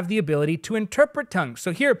all have the ability to interpret tongues?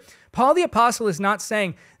 So here, Paul the Apostle is not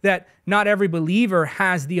saying that not every believer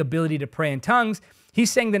has the ability to pray in tongues.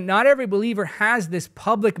 He's saying that not every believer has this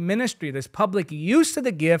public ministry, this public use of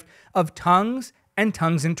the gift of tongues and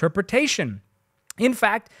tongues interpretation. In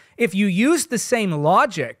fact, if you use the same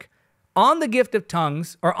logic on the gift of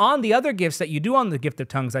tongues, or on the other gifts that you do on the gift of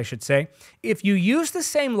tongues, I should say, if you use the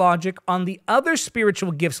same logic on the other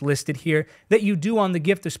spiritual gifts listed here that you do on the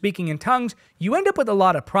gift of speaking in tongues, you end up with a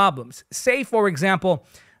lot of problems. Say, for example,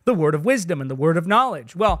 the word of wisdom and the word of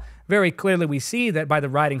knowledge. Well, very clearly we see that by the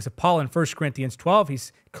writings of Paul in 1 Corinthians 12,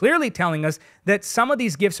 he's clearly telling us that some of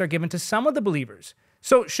these gifts are given to some of the believers.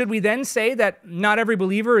 So should we then say that not every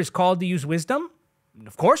believer is called to use wisdom?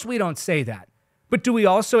 Of course we don't say that. But do we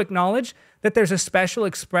also acknowledge that there's a special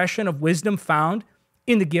expression of wisdom found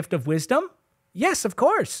in the gift of wisdom? Yes, of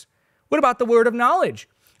course. What about the word of knowledge?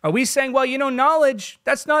 Are we saying, well, knowledge,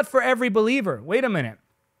 that's not for every believer? Wait a minute.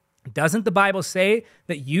 Doesn't the Bible say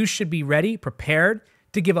that you should be ready, prepared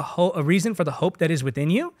to give a reason for the hope that is within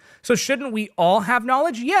you? So shouldn't we all have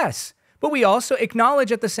knowledge? Yes. But we also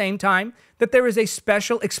acknowledge at the same time that there is a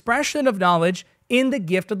special expression of knowledge in the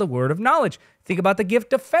gift of the word of knowledge. Think about the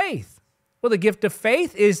gift of faith. Well, the gift of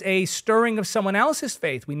faith is a stirring of someone else's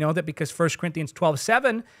faith. We know that because 1 Corinthians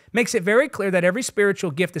 12:7 makes it very clear that every spiritual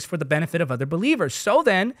gift is for the benefit of other believers. So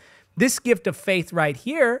then, this gift of faith right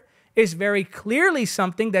here is very clearly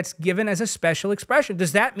something that's given as a special expression.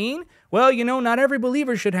 Does that mean, well, not every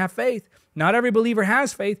believer should have faith? Not every believer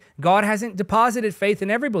has faith. God hasn't deposited faith in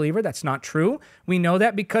every believer. That's not true. We know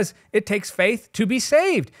that because it takes faith to be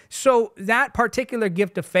saved. So that particular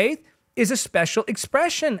gift of faith is a special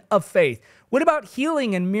expression of faith. What about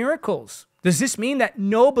healing and miracles? Does this mean that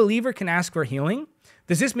no believer can ask for healing?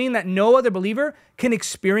 Does this mean that no other believer can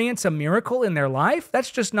experience a miracle in their life?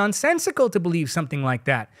 That's just nonsensical to believe something like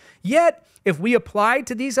that. Yet, if we applied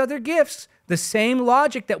to these other gifts the same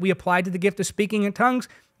logic that we applied to the gift of speaking in tongues,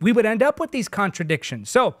 we would end up with these contradictions.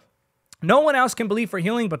 So, no one else can believe for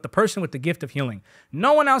healing but the person with the gift of healing.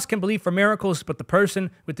 No one else can believe for miracles but the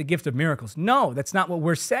person with the gift of miracles. No, that's not what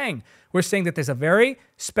we're saying. We're saying that there's a very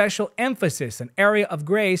special emphasis, an area of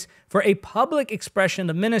grace for a public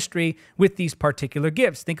expression of ministry with these particular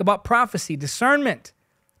gifts. Think about prophecy, discernment.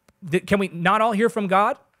 Can we not all hear from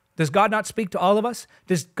God? Does God not speak to all of us?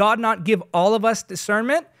 Does God not give all of us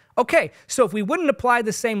discernment? Okay, so if we wouldn't apply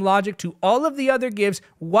the same logic to all of the other gifts,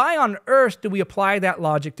 why on earth do we apply that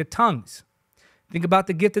logic to tongues? Think about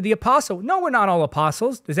the gift of the apostle. No, we're not all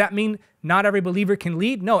apostles. Does that mean not every believer can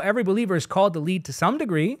lead? No, every believer is called to lead to some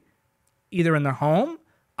degree, either in their home,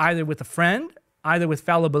 either with a friend, either with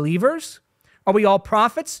fellow believers. Are we all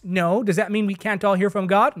prophets? No. Does that mean we can't all hear from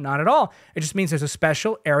God? Not at all. It just means there's a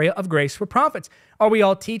special area of grace for prophets. Are we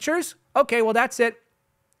all teachers? Okay, well, that's it.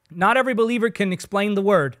 Not every believer can explain the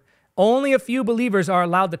word. Only a few believers are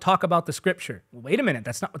allowed to talk about the scripture. Well, wait a minute,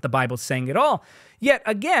 that's not what the Bible's saying at all. Yet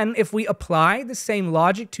again, if we apply the same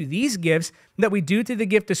logic to these gifts that we do to the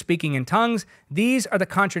gift of speaking in tongues, these are the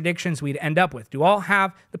contradictions we'd end up with. Do all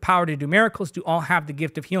have the power to do miracles? Do all have the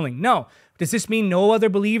gift of healing? No. Does this mean no other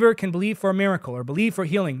believer can believe for a miracle or believe for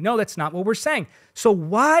healing? No, that's not what we're saying. So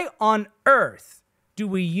why on earth do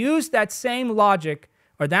we use that same logic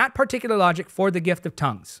or that particular logic for the gift of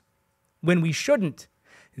tongues when we shouldn't?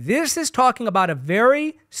 This is talking about a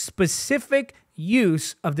very specific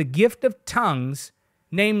use of the gift of tongues,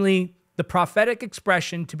 namely the prophetic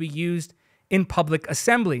expression to be used in public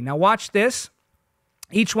assembly. Now watch this.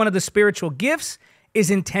 Each one of the spiritual gifts is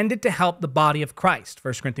intended to help the body of Christ,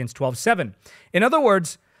 1 Corinthians 12:7. In other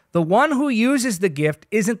words, the one who uses the gift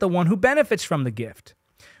isn't the one who benefits from the gift.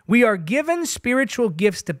 We are given spiritual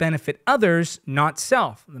gifts to benefit others, not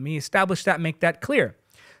self. Let me establish that, make that clear.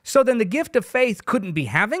 So then the gift of faith couldn't be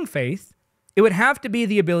having faith. It would have to be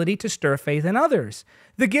the ability to stir faith in others.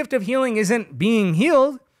 The gift of healing isn't being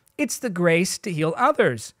healed, it's the grace to heal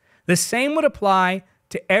others. The same would apply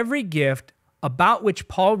to every gift about which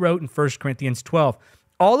Paul wrote in 1 Corinthians 12.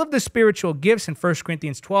 All of the spiritual gifts in 1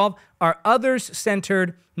 Corinthians 12 are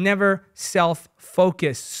others-centered, never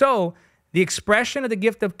self-focused. So the expression of the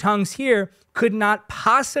gift of tongues here could not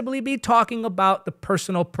possibly be talking about the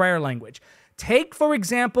personal prayer language. Take, for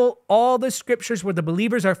example, all the scriptures where the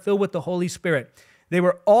believers are filled with the Holy Spirit. They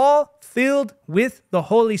were all filled with the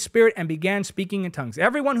Holy Spirit and began speaking in tongues.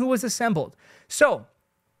 Everyone who was assembled. So,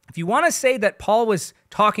 if you want to say that Paul was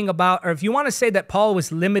talking about, or if you want to say that Paul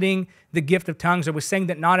was limiting the gift of tongues, or was saying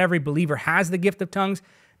that not every believer has the gift of tongues,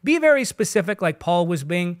 be very specific like Paul was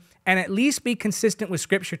being, and at least be consistent with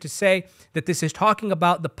Scripture to say that this is talking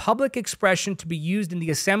about the public expression to be used in the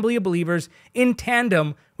assembly of believers in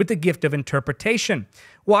tandem with the gift of interpretation.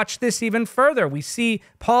 Watch this even further. We see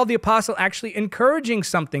Paul the Apostle actually encouraging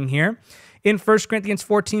something here. In 1 Corinthians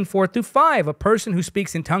 14, 4-5, a person who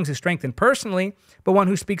speaks in tongues is strengthened personally, but one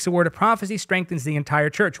who speaks a word of prophecy strengthens the entire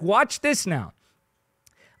church. Watch this now.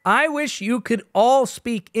 I wish you could all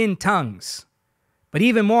speak in tongues, but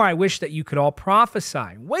even more, I wish that you could all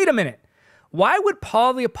prophesy. Wait a minute. Why would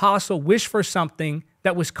Paul the Apostle wish for something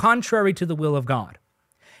that was contrary to the will of God?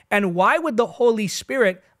 And why would the Holy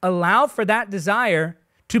Spirit allow for that desire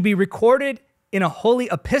to be recorded in a holy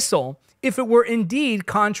epistle if it were indeed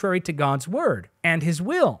contrary to God's word and his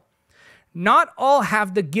will? Not all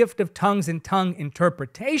have the gift of tongues and tongue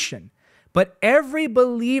interpretation, but every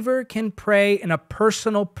believer can pray in a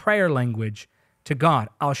personal prayer language to God.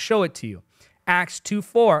 I'll show it to you. Acts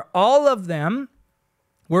 2:4, all of them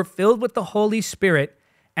were filled with the Holy Spirit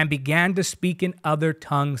and began to speak in other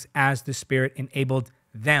tongues as the Spirit enabled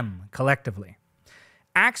them collectively.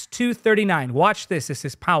 Acts 2:39, watch this, this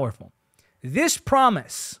is powerful. This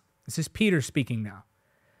promise, this is Peter speaking now,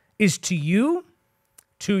 is to you,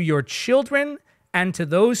 to your children, and to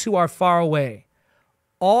those who are far away,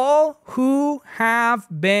 all who have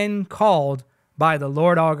been called by the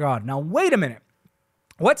Lord our God. Now, wait a minute.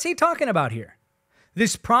 What's he talking about here?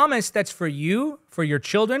 This promise that's for you, for your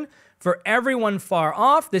children, for everyone far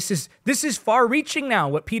off. This is far-reaching now,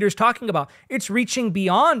 what Peter's talking about. It's reaching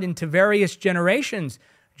beyond into various generations.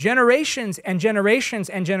 Generations and generations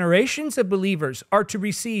and generations of believers are to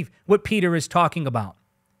receive what Peter is talking about.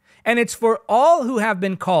 And it's for all who have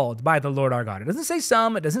been called by the Lord our God. It doesn't say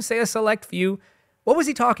some. It doesn't say a select few. What was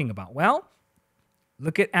he talking about? Well,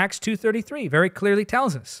 look at Acts 2:33. Very clearly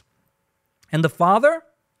tells us. And the Father,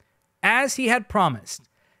 as he had promised,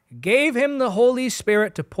 gave him the Holy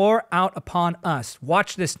Spirit to pour out upon us.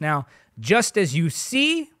 Watch this now. Just as you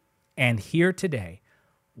see and hear today.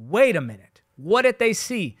 Wait a minute. What did they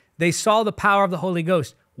see? They saw the power of the Holy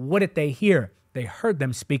Ghost. What did they hear? They heard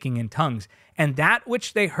them speaking in tongues. And that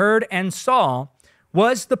which they heard and saw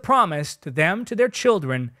was the promise to them, to their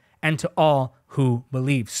children, and to all who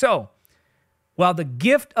believe. So, while the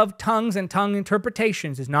gift of tongues and tongue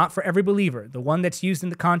interpretations is not for every believer, the one that's used in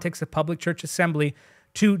the context of public church assembly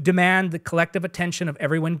to demand the collective attention of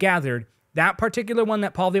everyone gathered, that particular one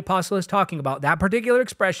that Paul the Apostle is talking about, that particular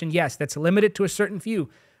expression, yes, that's limited to a certain few,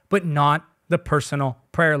 but not the personal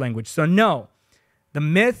prayer language. So no, the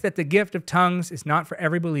myth that the gift of tongues is not for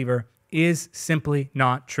every believer is simply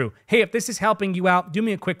not true. Hey, if this is helping you out, do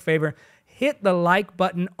me a quick favor. Hit the like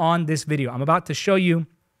button on this video. I'm about to show you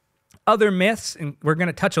other myths, and we're going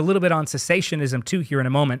to touch a little bit on cessationism too here in a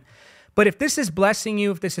moment. But if this is blessing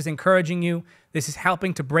you, if this is encouraging you, this is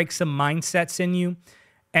helping to break some mindsets in you,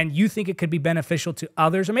 and you think it could be beneficial to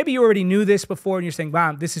others, or maybe you already knew this before and you're saying,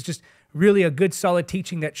 wow, this is just really a good solid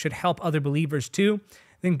teaching that should help other believers too,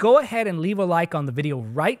 then go ahead and leave a like on the video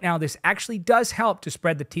right now. This actually does help to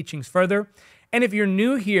spread the teachings further. And if you're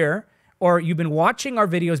new here, or you've been watching our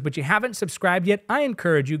videos but you haven't subscribed yet, I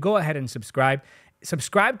encourage you, go ahead and subscribe.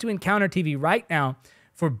 Subscribe to Encounter TV right now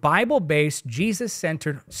for Bible-based,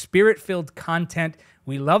 Jesus-centered, Spirit-filled content.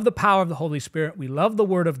 We love the power of the Holy Spirit. We love the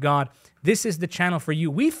Word of God. This is the channel for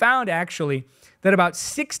you. We found actually that about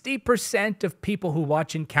 60% of people who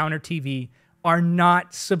watch Encounter TV are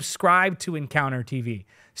not subscribed to Encounter TV.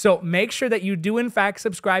 So make sure that you do in fact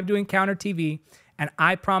subscribe to Encounter TV, and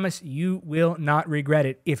I promise you will not regret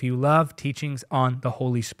it if you love teachings on the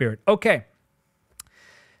Holy Spirit. Okay.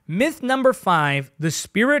 Myth number 5, the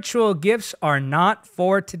spiritual gifts are not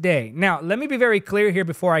for today. Now, let me be very clear here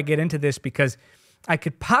before I get into this, because I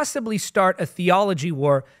could possibly start a theology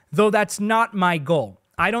war, though that's not my goal.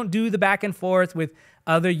 I don't do the back and forth with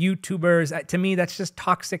other YouTubers. To me, that's just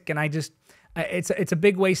toxic, and it's a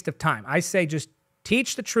big waste of time. I say just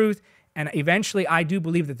teach the truth, and eventually I do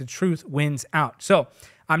believe that the truth wins out. So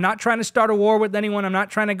I'm not trying to start a war with anyone. I'm not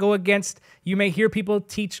trying to go against. You may hear people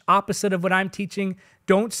teach opposite of what I'm teaching.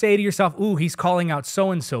 Don't say to yourself, ooh, he's calling out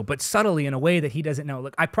so-and-so, but subtly in a way that he doesn't know.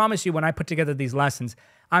 Look, I promise you, when I put together these lessons,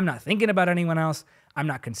 I'm not thinking about anyone else. I'm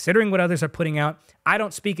not considering what others are putting out. I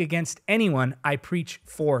don't speak against anyone. I preach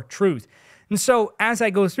for truth. And so as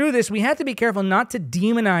I go through this, we have to be careful not to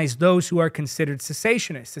demonize those who are considered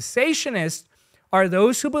cessationists. Cessationists are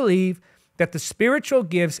those who believe that the spiritual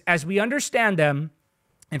gifts, as we understand them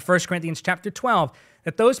in 1 Corinthians chapter 12,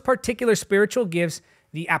 that those particular spiritual gifts,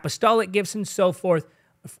 the apostolic gifts and so forth,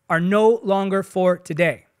 are no longer for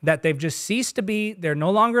today, that they've just ceased to be, they're no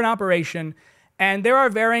longer in operation. And there are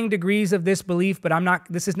varying degrees of this belief, but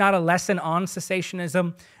this is not a lesson on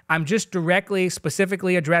cessationism. I'm just directly,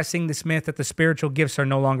 specifically addressing this myth that the spiritual gifts are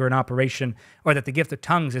no longer in operation, or that the gift of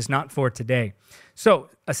tongues is not for today. So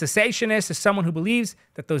a cessationist is someone who believes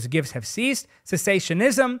that those gifts have ceased.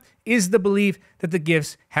 Cessationism is the belief that the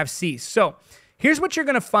gifts have ceased. So here's what you're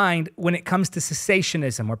going to find when it comes to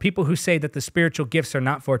cessationism, or people who say that the spiritual gifts are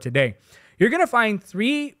not for today. You're going to find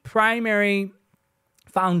three primary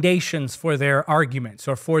foundations for their arguments,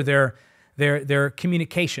 or for their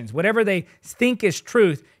communications. Whatever they think is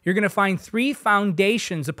truth, you're going to find three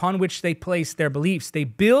foundations upon which they place their beliefs. They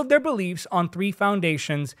build their beliefs on three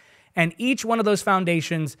foundations, and each one of those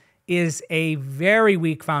foundations is a very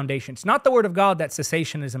weak foundation. It's not the Word of God that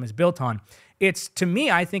cessationism is built on. It's, to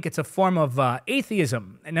me, I think it's a form of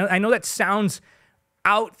atheism. And I know that sounds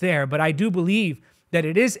out there, but I do believe that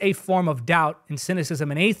it is a form of doubt and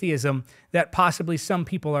cynicism and atheism that possibly some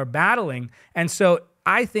people are battling. And so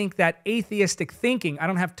I think that atheistic thinking, I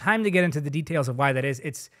don't have time to get into the details of why that is.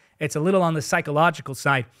 It's a little on the psychological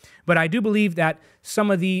side, but I do believe that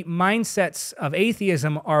some of the mindsets of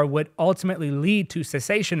atheism are what ultimately lead to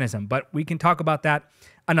cessationism, but we can talk about that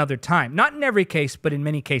another time. Not in every case, but in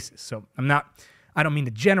many cases. So I don't mean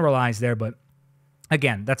to generalize there, but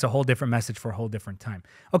again, that's a whole different message for a whole different time.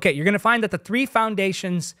 Okay, you're going to find that the three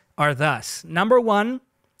foundations are thus. Number one,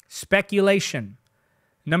 speculation.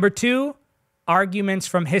 Number two, arguments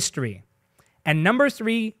from history. And number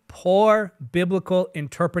three, poor biblical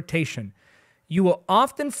interpretation. You will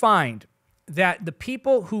often find that the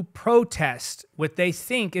people who protest what they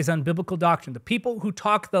think is unbiblical doctrine, the people who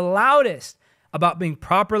talk the loudest about being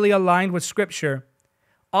properly aligned with Scripture,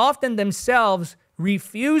 often themselves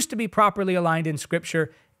refuse to be properly aligned in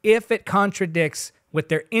Scripture if it contradicts what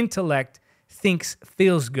their intellect thinks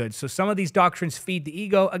feels good. So some of these doctrines feed the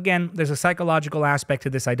ego. Again, there's a psychological aspect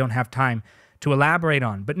to this I don't have time to elaborate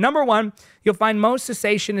on. But number one, you'll find most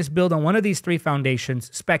cessation is built on one of these three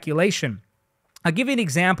foundations, speculation. I'll give you an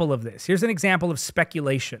example of this. Here's an example of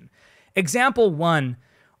speculation. Example one,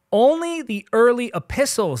 only the early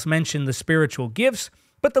epistles mention the spiritual gifts,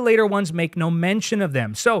 but the later ones make no mention of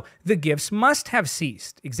them. So the gifts must have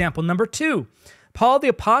ceased. Example number two, Paul the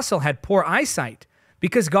apostle had poor eyesight.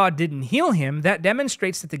 Because God didn't heal him, that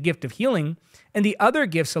demonstrates that the gift of healing and the other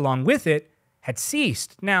gifts along with it had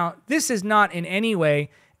ceased. Now, this is not in any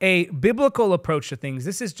way a biblical approach to things.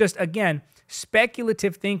 This is just, again,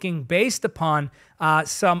 speculative thinking based upon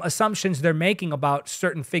some assumptions they're making about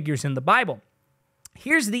certain figures in the Bible.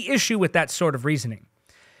 Here's the issue with that sort of reasoning.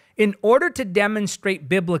 In order to demonstrate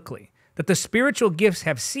biblically that the spiritual gifts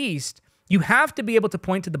have ceased, you have to be able to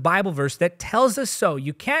point to the Bible verse that tells us so.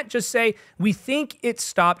 You can't just say, we think it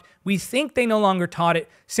stopped, we think they no longer taught it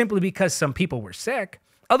simply because some people were sick.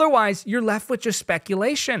 Otherwise, you're left with just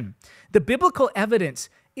speculation. The biblical evidence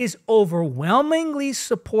is overwhelmingly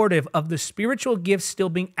supportive of the spiritual gifts still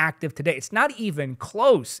being active today. It's not even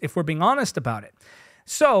close, if we're being honest about it.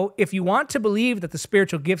 So if you want to believe that the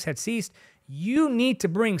spiritual gifts had ceased, you need to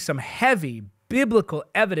bring some heavy biblical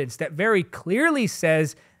evidence that very clearly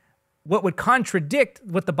says what would contradict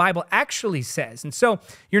what the Bible actually says. And so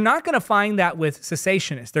you're not going to find that with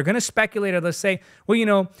cessationists. They're going to speculate, or they'll say, well, you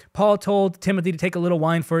know, Paul told Timothy to take a little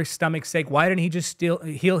wine for his stomach's sake. Why didn't he just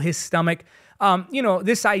heal his stomach?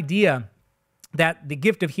 This idea that the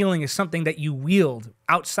gift of healing is something that you wield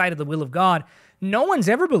outside of the will of God, no one's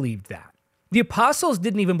ever believed that. The apostles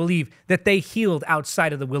didn't even believe that they healed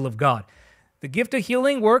outside of the will of God. The gift of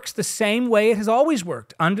healing works the same way it has always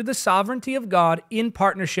worked, under the sovereignty of God in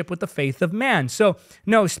partnership with the faith of man. So,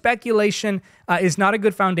 no, speculation is not a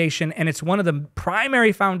good foundation, and it's one of the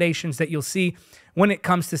primary foundations that you'll see when it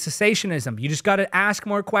comes to cessationism. You just got to ask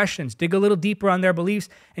more questions, dig a little deeper on their beliefs,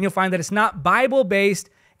 and you'll find that it's not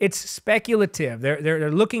Bible-based, it's speculative.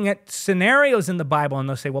 They're looking at scenarios in the Bible, and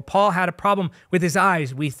they'll say, well, Paul had a problem with his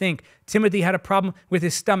eyes, we think. Timothy had a problem with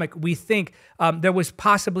his stomach, we think. There was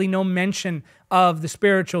possibly no mention of the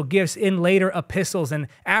spiritual gifts in later epistles, and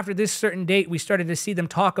after this certain date, we started to see them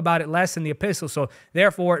talk about it less in the epistles, so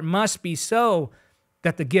therefore it must be so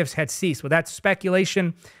that the gifts had ceased. Well, that's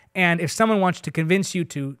speculation, and if someone wants to convince you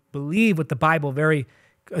to believe what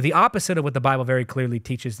the opposite of what the Bible very clearly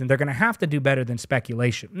teaches, then they're going to have to do better than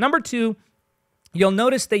speculation. Number two, you'll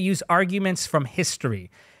notice they use arguments from history.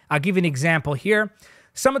 I'll give you an example here.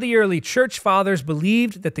 Some of the early church fathers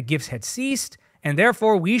believed that the gifts had ceased, and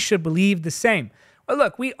therefore we should believe the same. Well,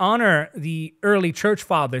 look, we honor the early church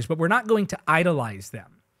fathers, but we're not going to idolize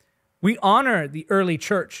them. We honor the early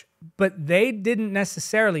church, but they didn't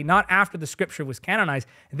necessarily, not after the scripture was canonized,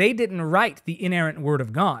 they didn't write the inerrant word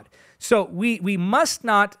of God. So we must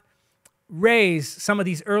not raise some of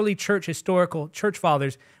these early historical church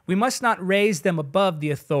fathers, we must not raise them above the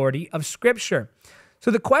authority of Scripture. So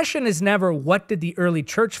the question is never, what did the early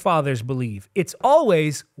church fathers believe? It's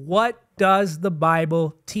always, what does the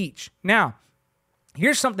Bible teach? Now,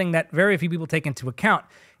 here's something that very few people take into account.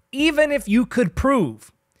 Even if you could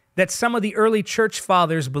prove that some of the early church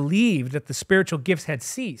fathers believed that the spiritual gifts had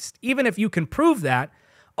ceased, even if you can prove that,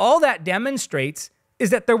 all that demonstrates is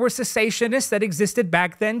that there were cessationists that existed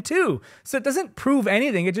back then too. So it doesn't prove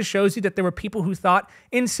anything. It just shows you that there were people who thought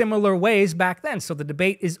in similar ways back then. So the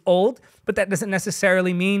debate is old, but that doesn't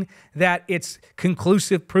necessarily mean that it's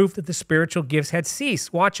conclusive proof that the spiritual gifts had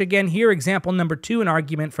ceased. Watch again here, example number 2, an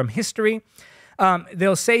argument from history.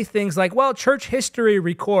 They'll say things like, well, church history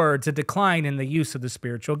records a decline in the use of the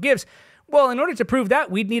spiritual gifts. Well, in order to prove that,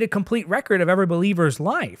 we'd need a complete record of every believer's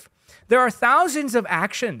life. There are thousands of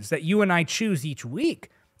actions that you and I choose each week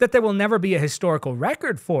that there will never be a historical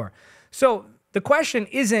record for. So the question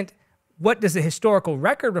isn't, what does the historical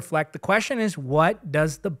record reflect? The question is, what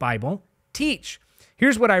does the Bible teach?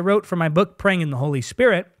 Here's what I wrote for my book, Praying in the Holy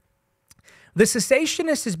Spirit. The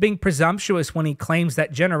cessationist is being presumptuous when he claims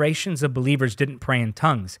that generations of believers didn't pray in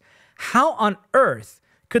tongues. How on earth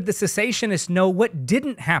could the cessationist know what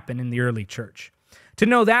didn't happen in the early church? To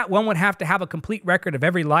know that, one would have to have a complete record of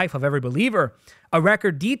every life of every believer, a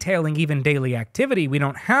record detailing even daily activity. We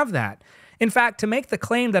don't have that. In fact, to make the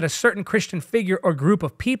claim that a certain Christian figure or group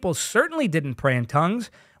of people certainly didn't pray in tongues,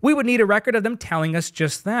 we would need a record of them telling us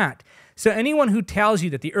just that. So anyone who tells you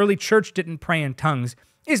that the early church didn't pray in tongues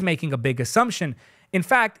is making a big assumption. In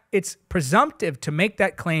fact, it's presumptive to make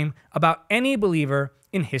that claim about any believer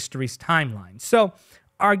in history's timeline. So,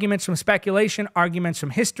 arguments from speculation, arguments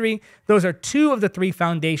from history, those are 2 of the 3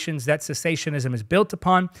 foundations that cessationism is built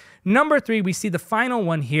upon. Number 3, we see the final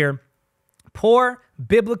one here, poor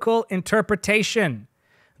biblical interpretation.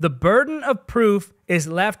 The burden of proof is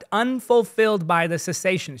left unfulfilled by the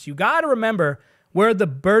cessationists. You got to remember where the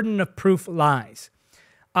burden of proof lies.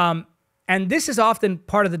 And this is often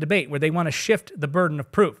part of the debate where they want to shift the burden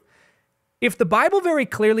of proof. If the Bible very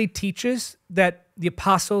clearly teaches that the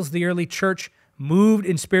apostles, the early church, moved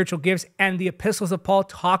in spiritual gifts, and the epistles of Paul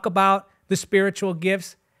talk about the spiritual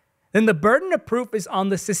gifts, then the burden of proof is on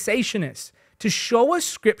the cessationists to show us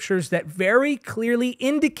scriptures that very clearly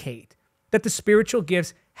indicate that the spiritual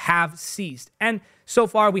gifts have ceased. And so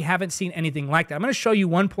far, we haven't seen anything like that. I'm going to show you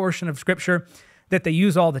one portion of scripture that they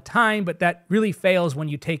use all the time, but that really fails when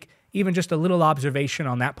you take even just a little observation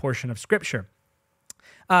on that portion of scripture.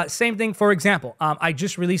 Same thing, for example, I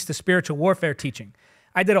just released the spiritual warfare teaching.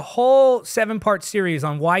 I did a whole 7-part series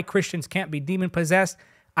on why Christians can't be demon-possessed.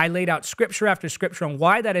 I laid out scripture after scripture on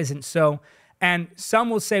why that isn't so. And some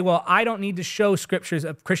will say, well, I don't need to show scriptures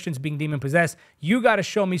of Christians being demon-possessed. You got to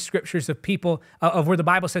show me scriptures of people, of where the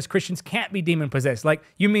Bible says Christians can't be demon-possessed. Like,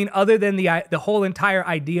 you mean other than the whole entire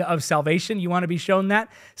idea of salvation, you want to be shown that?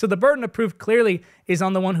 So the burden of proof clearly is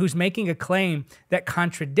on the one who's making a claim that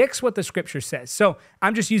contradicts what the scripture says. So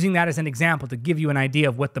I'm just using that as an example to give you an idea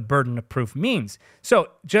of what the burden of proof means. So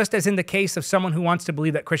just as in the case of someone who wants to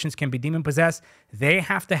believe that Christians can be demon-possessed, they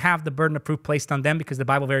have to have the burden of proof placed on them because the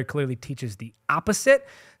Bible very clearly teaches the opposite.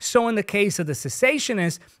 So in the case of the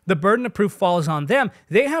cessationists, the burden of proof falls on them.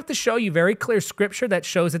 They have to show you very clear scripture that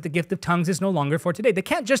shows that the gift of tongues is no longer for today. They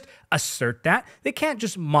can't just assert that. They can't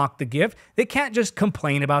just mock the gift. They can't just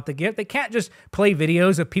complain about the gift. They can't just play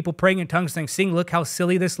videos of people praying in tongues saying, "See, look how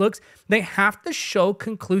silly this looks." They have to show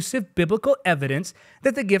conclusive biblical evidence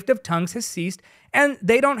that the gift of tongues has ceased, and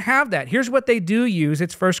they don't have that. Here's what they do use.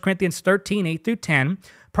 It's 1 Corinthians 13, 8 through 10.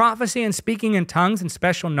 Prophecy and speaking in tongues and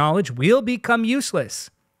special knowledge will become useless,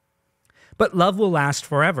 but love will last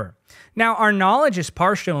forever. Now, our knowledge is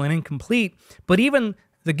partial and incomplete, but even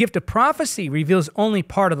The gift of prophecy reveals only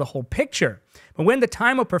part of the whole picture. But when the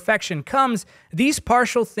time of perfection comes, these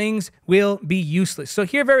partial things will be useless. So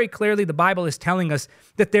here very clearly, the Bible is telling us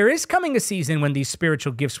that there is coming a season when these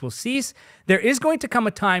spiritual gifts will cease. There is going to come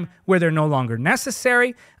a time where they're no longer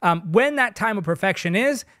necessary. When that time of perfection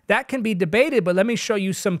is, that can be debated, but let me show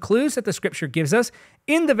you some clues that the scripture gives us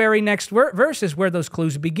in the very next verses where those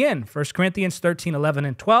clues begin. 1 Corinthians 13, 11,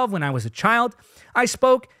 and 12, when I was a child, I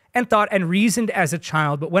spoke and thought and reasoned as a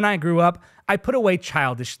child, but when I grew up, I put away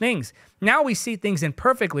childish things. Now we see things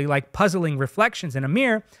imperfectly, like puzzling reflections in a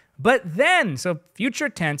mirror, but then, so future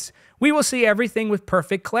tense, we will see everything with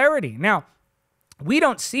perfect clarity. Now, we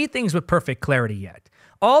don't see things with perfect clarity yet.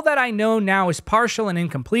 All that I know now is partial and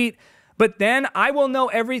incomplete, but then I will know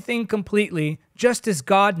everything completely, just as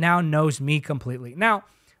God now knows me completely. Now,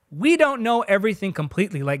 we don't know everything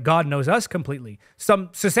completely like God knows us completely. Some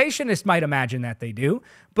cessationists might imagine that they do,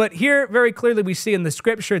 but here very clearly we see in the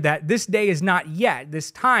scripture that this day is not yet,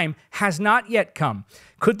 this time has not yet come.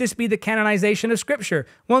 Could this be the canonization of scripture?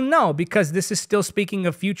 Well, no, because this is still speaking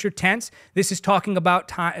of future tense. This is talking about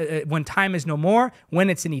time, when time is no more, when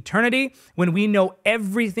it's in eternity, when we know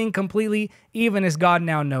everything completely, even as God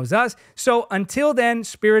now knows us. So until then,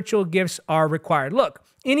 spiritual gifts are required. Look,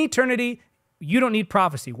 in eternity, you don't need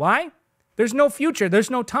prophecy. Why? There's no future.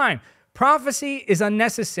 There's no time. Prophecy is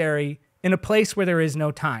unnecessary in a place where there is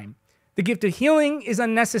no time. The gift of healing is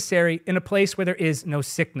unnecessary in a place where there is no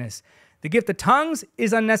sickness. The gift of tongues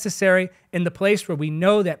is unnecessary in the place where we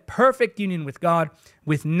know that perfect union with God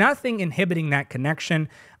with nothing inhibiting that connection.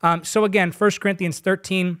 So again, 1 Corinthians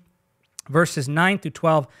 13, verses 9 through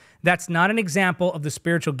 12, that's not an example of the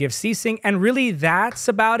spiritual gift ceasing, and really that's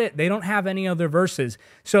about it. They don't have any other verses.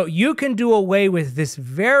 So you can do away with this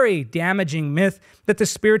very damaging myth that the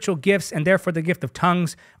spiritual gifts and therefore the gift of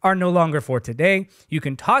tongues are no longer for today. You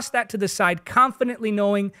can toss that to the side, confidently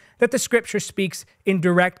knowing that the scripture speaks in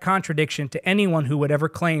direct contradiction to anyone who would ever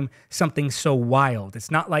claim something so wild.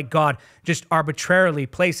 It's not like God just arbitrarily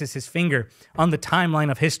places his finger on the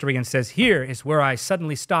timeline of history and says, here is where I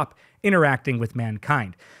suddenly stop interacting with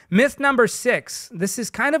mankind. Myth number 6, this is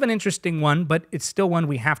kind of an interesting one, but it's still one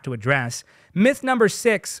we have to address. Myth number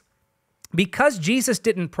 6, because Jesus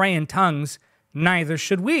didn't pray in tongues, neither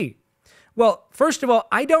should we. Well, first of all,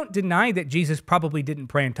 I don't deny that Jesus probably didn't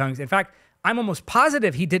pray in tongues. In fact, I'm almost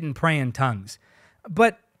positive he didn't pray in tongues.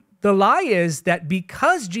 But the lie is that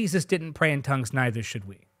because Jesus didn't pray in tongues, neither should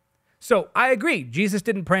we. So I agree, Jesus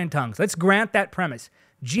didn't pray in tongues. Let's grant that premise.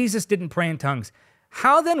 Jesus didn't pray in tongues.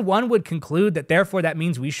 How then one would conclude that therefore that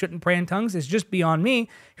means we shouldn't pray in tongues is just beyond me.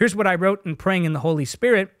 Here's what I wrote in Praying in the Holy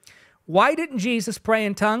Spirit. Why didn't Jesus pray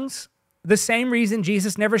in tongues? The same reason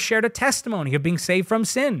Jesus never shared a testimony of being saved from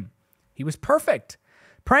sin. He was perfect.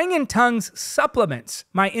 Praying in tongues supplements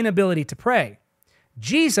my inability to pray.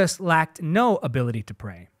 Jesus lacked no ability to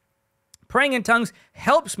pray. Praying in tongues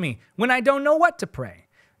helps me when I don't know what to pray.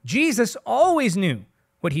 Jesus always knew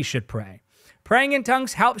what he should pray. Praying in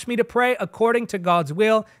tongues helps me to pray according to God's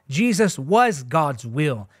will. Jesus was God's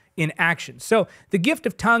will in action. So the gift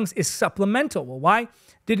of tongues is supplemental. Well, why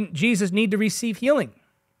didn't Jesus need to receive healing?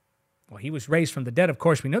 Well, he was raised from the dead. Of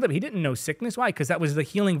course, we know that, but he didn't know sickness. Why? Because that was the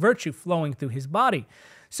healing virtue flowing through his body.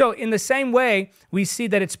 So in the same way, we see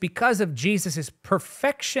that it's because of Jesus'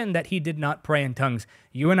 perfection that he did not pray in tongues.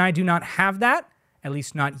 You and I do not have that, at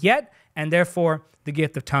least not yet, and therefore the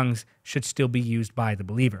gift of tongues should still be used by the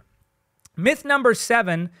believer. Myth number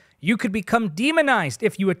 7, you could become demonized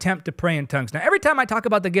if you attempt to pray in tongues. Now, every time I talk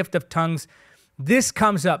about the gift of tongues, this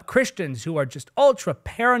comes up. Christians who are just ultra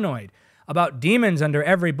paranoid about demons under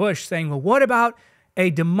every bush saying, well, what about a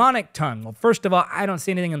demonic tongue? Well, first of all, I don't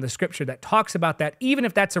see anything in the scripture that talks about that. Even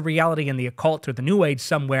if that's a reality in the occult or the New Age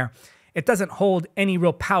somewhere, it doesn't hold any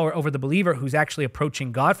real power over the believer who's actually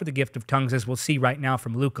approaching God for the gift of tongues, as we'll see right now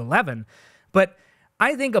from Luke 11. But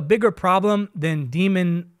I think a bigger problem than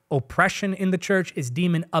demon oppression in the church is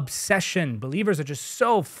demon obsession. Believers are just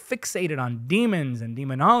so fixated on demons and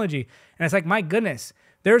demonology. And it's like, my goodness,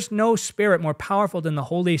 there's no spirit more powerful than the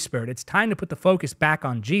Holy Spirit. It's time to put the focus back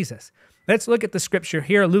on Jesus. Let's look at the scripture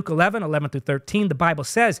here. Luke 11, 11 through 13. The Bible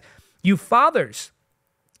says, you fathers,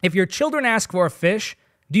 if your children ask for a fish,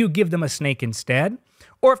 do you give them a snake instead?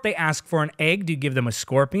 Or if they ask for an egg, do you give them a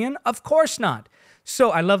scorpion? Of course not.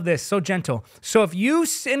 So I love this, so gentle. So if you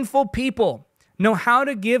sinful people know how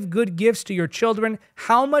to give good gifts to your children,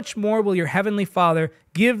 how much more will your heavenly Father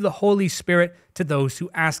give the Holy Spirit to those who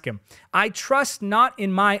ask him? I trust not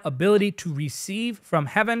in my ability to receive from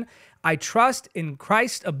heaven. I trust in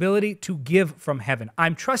Christ's ability to give from heaven.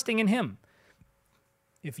 I'm trusting in him.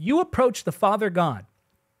 If you approach the Father God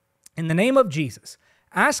in the name of Jesus,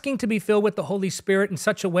 asking to be filled with the Holy Spirit in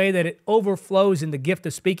such a way that it overflows in the gift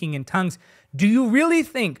of speaking in tongues, do you really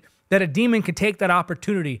think that a demon could take that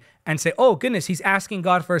opportunity and say, oh goodness, he's asking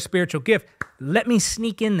God for a spiritual gift, let me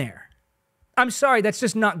sneak in there? I'm sorry, that's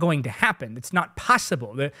just not going to happen. It's not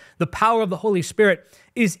possible. The power of the Holy Spirit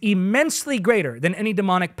is immensely greater than any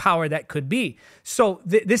demonic power that could be. So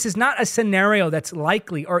this is not a scenario that's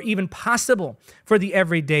likely or even possible for the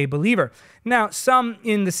everyday believer. Now, some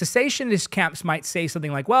in the cessationist camps might say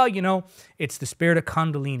something like, well, you know, it's the spirit of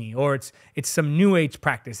Kundalini, or it's some New Age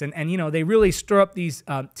practice. And you know, they really stir up these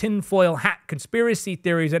tinfoil hat conspiracy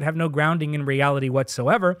theories that have no grounding in reality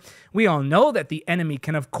whatsoever. We all know that the enemy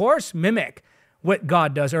can, of course, mimic what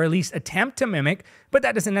God does, or at least attempt to mimic, but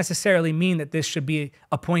that doesn't necessarily mean that this should be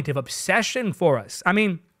a point of obsession for us. I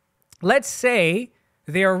mean, let's say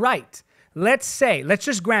they're right. Let's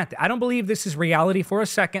just grant it. I don't believe this is reality for a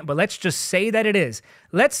second, but let's just say that it is.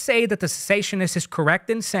 Let's say that the cessationist is correct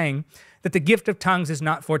in saying that the gift of tongues is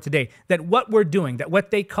not for today, that what we're doing, that what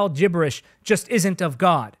they call gibberish just isn't of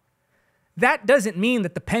God. That doesn't mean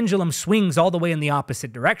that the pendulum swings all the way in the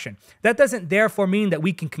opposite direction. That doesn't therefore mean that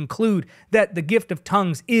we can conclude that the gift of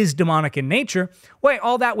tongues is demonic in nature. Well,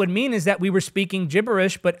 all that would mean is that we were speaking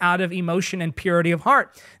gibberish, but out of emotion and purity of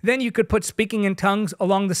heart. Then you could put speaking in tongues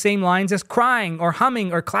along the same lines as crying or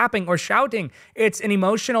humming or clapping or shouting. It's an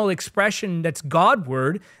emotional expression that's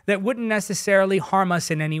God-word that wouldn't necessarily harm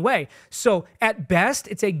us in any way. So at best,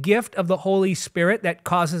 it's a gift of the Holy Spirit that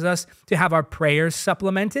causes us to have our prayers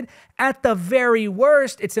supplemented. At the very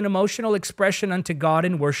worst, it's an emotional expression unto God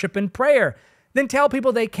in worship and prayer. Then tell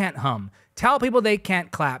people they can't hum. Tell people they can't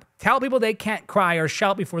clap. Tell people they can't cry or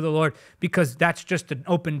shout before the Lord because that's just an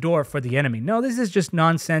open door for the enemy. No, this is just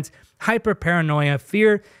nonsense, hyper-paranoia,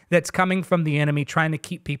 fear that's coming from the enemy trying to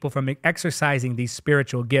keep people from exercising these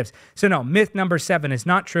spiritual gifts. So no, myth number 7 is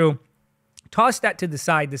not true. Toss that to the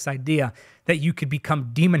side, this idea that you could become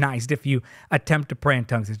demonized if you attempt to pray in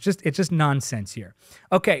tongues. It's just nonsense here.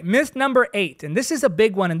 Okay, myth number 8, and this is a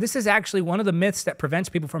big one, and this is actually one of the myths that prevents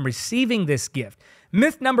people from receiving this gift.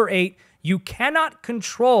 Myth number 8, you cannot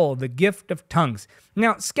control the gift of tongues.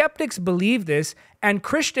 Now, skeptics believe this, and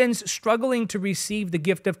Christians struggling to receive the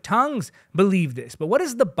gift of tongues believe this. But what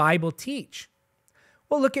does the Bible teach?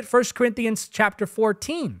 Well, look at 1 Corinthians chapter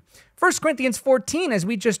 14. 1 Corinthians 14, as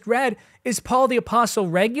we just read, is Paul the Apostle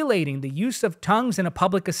regulating the use of tongues in a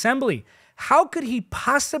public assembly. How could he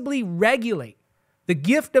possibly regulate the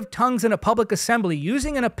gift of tongues in a public assembly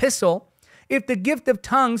using an epistle if the gift of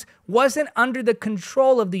tongues wasn't under the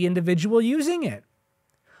control of the individual using it?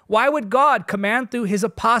 Why would God command through his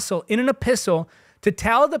apostle in an epistle to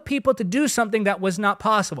tell the people to do something that was not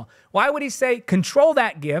possible? Why would he say, control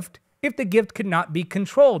that gift, if the gift could not be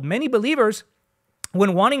controlled? Many believers,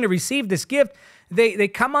 when wanting to receive this gift, they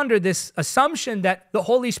come under this assumption that the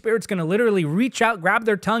Holy Spirit's going to literally reach out, grab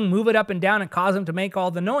their tongue, move it up and down, and cause them to make all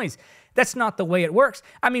the noise. That's not the way it works.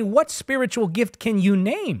 I mean, what spiritual gift can you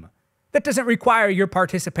name that doesn't require your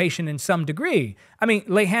participation in some degree? I mean,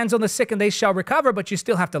 lay hands on the sick and they shall recover, but you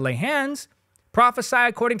still have to lay hands. Prophesy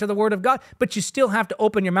according to the word of God, but you still have to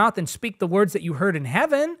open your mouth and speak the words that you heard in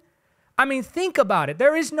heaven. I mean, think about it.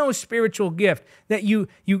 There is no spiritual gift that you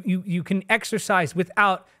can exercise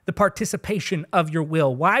without the participation of your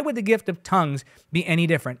will. Why would the gift of tongues be any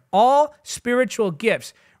different? All spiritual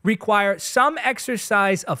gifts require some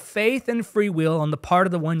exercise of faith and free will on the part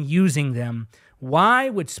of the one using them. Why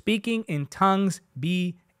would speaking in tongues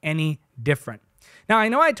be any different? Now, I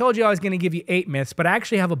know I told you I was going to give you 8 myths, but I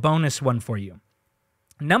actually have a bonus one for you.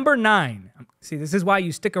 Number 9. See, this is why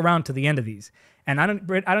you stick around to the end of these. And I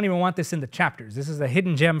don't even want this in the chapters. This is a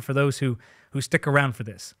hidden gem for those who stick around for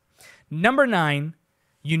this. Number 9,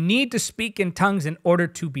 you need to speak in tongues in order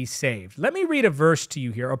to be saved. Let me read a verse to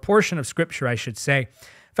you here, a portion of scripture, I should say,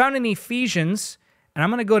 found in Ephesians, and I'm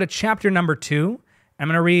going to go to chapter number 2. I'm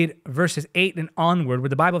going to read verses 8 and onward, where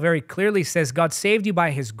the Bible very clearly says, God saved you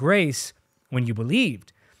by his grace when you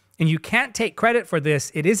believed. And you can't take credit for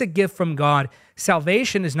this. It is a gift from God.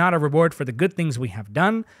 Salvation is not a reward for the good things we have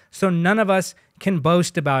done, so none of us can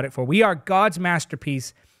boast about it, for we are God's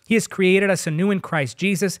masterpiece. He has created us anew in Christ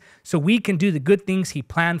Jesus, so we can do the good things he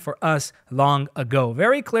planned for us long ago.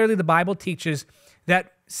 Very clearly, the Bible teaches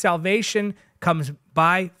that salvation comes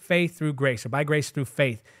by faith through grace, or by grace through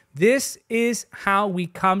faith. This is how we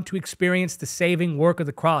come to experience the saving work of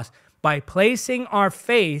the cross, by placing our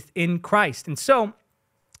faith in Christ. And so,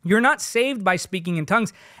 You're not saved by speaking in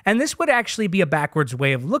tongues. And this would actually be a backwards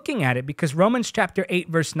way of looking at it, because Romans chapter 8,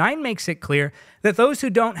 verse 9 makes it clear that those who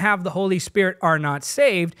don't have the Holy Spirit are not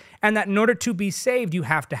saved, and that in order to be saved, you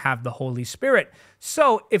have to have the Holy Spirit.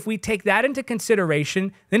 So if we take that into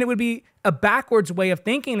consideration, then it would be a backwards way of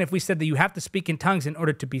thinking if we said that you have to speak in tongues in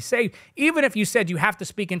order to be saved. Even if you said you have to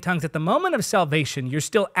speak in tongues at the moment of salvation, you're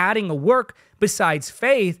still adding a work besides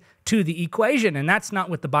faith to the equation, and that's not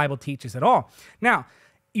what the Bible teaches at all. Now,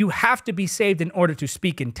 you have to be saved in order to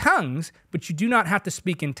speak in tongues, but you do not have to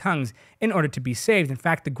speak in tongues in order to be saved. In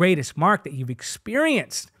fact, the greatest mark that you've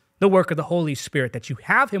experienced the work of the Holy Spirit, that you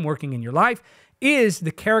have him working in your life, is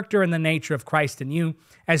the character and the nature of Christ in you,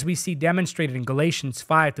 as we see demonstrated in Galatians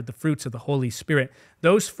 5 through the fruits of the Holy Spirit.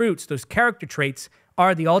 Those fruits, those character traits,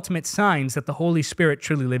 are the ultimate signs that the Holy Spirit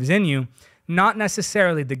truly lives in you, not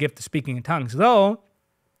necessarily the gift of speaking in tongues, though,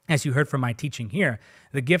 as you heard from my teaching here,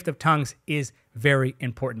 the gift of tongues is very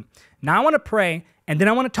important. Now I want to pray, and then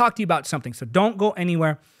I want to talk to you about something, so don't go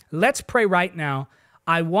anywhere. Let's pray right now.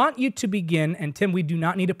 I want you to begin, and Tim, we do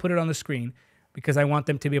not need to put it on the screen, because I want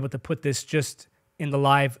them to be able to put this just in the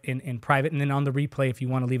live, in private, and then on the replay, if you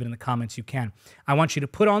want to leave it in the comments, you can. I want you to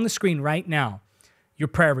put on the screen right now your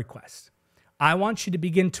prayer request. I want you to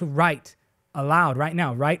begin to write aloud right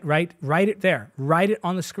now. Write it there. Write it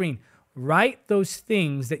on the screen. Write those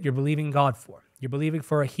things that you're believing God for. You're believing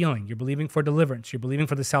for a healing. You're believing for deliverance. You're believing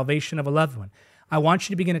for the salvation of a loved one. I want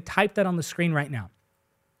you to begin to type that on the screen right now.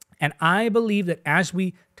 And I believe that as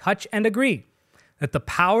we touch and agree that the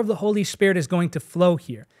power of the Holy Spirit is going to flow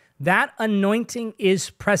here, that anointing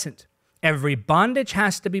is present. Every bondage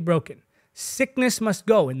has to be broken. Sickness must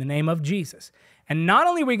go in the name of Jesus. And not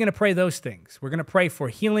only are we going to pray those things, we're going to pray for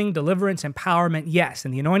healing, deliverance, empowerment, yes,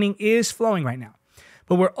 and the anointing is flowing right now.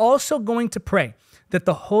 But we're also going to pray that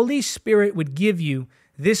the Holy Spirit would give you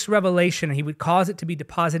this revelation, and he would cause it to be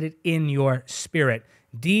deposited in your spirit,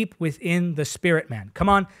 deep within the spirit man. Come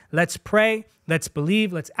on, let's pray, let's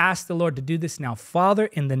believe, let's ask the Lord to do this now. Father,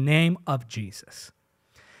 in the name of Jesus,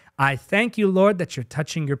 I thank you, Lord, that you're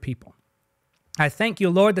touching your people. I thank you,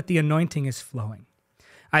 Lord, that the anointing is flowing.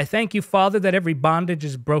 I thank you, Father, that every bondage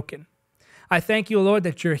is broken. I thank you, Lord,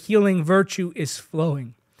 that your healing virtue is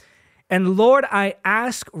flowing. And Lord, I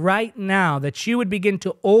ask right now that you would begin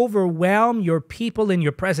to overwhelm your people in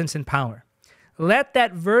your presence and power. Let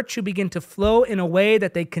that virtue begin to flow in a way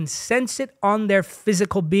that they can sense it on their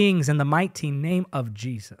physical beings in the mighty name of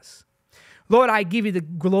Jesus. Lord, I give you the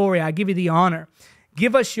glory. I give you the honor.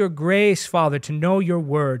 Give us your grace, Father, to know your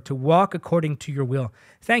word, to walk according to your will.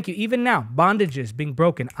 Thank you. Even now, bondages being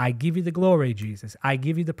broken. I give you the glory, Jesus. I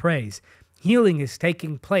give you the praise. Healing is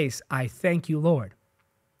taking place. I thank you, Lord.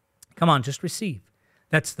 Come on, just receive.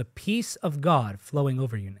 That's the peace of God flowing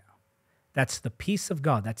over you now. That's the peace of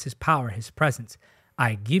God. That's his power, his presence.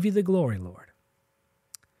 I give you the glory, Lord.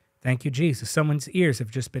 Thank you, Jesus. Someone's ears have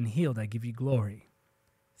just been healed. I give you glory.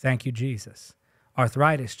 Thank you, Jesus.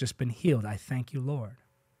 Arthritis just been healed. I thank you, Lord.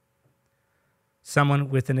 Someone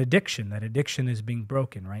with an addiction, that addiction is being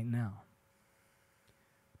broken right now.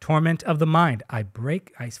 Torment of the mind, I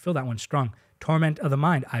feel that one strong. Torment of the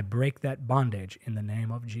mind, I break that bondage in the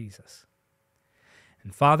name of Jesus.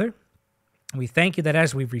 And Father, we thank you that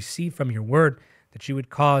as we've received from your word, that you would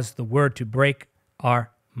cause the word to break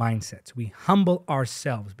our mindsets. We humble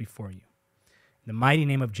ourselves before you. In the mighty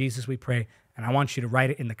name of Jesus we pray, and I want you to write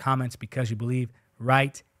it in the comments because you believe.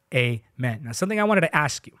 Write amen. Now, something I wanted to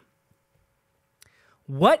ask you.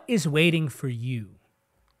 What is waiting for you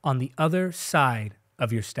on the other side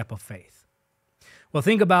of your step of faith? Well,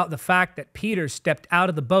 think about the fact that Peter stepped out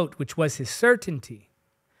of the boat, which was his certainty,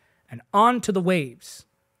 and onto the waves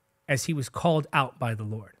as he was called out by the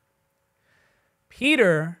Lord.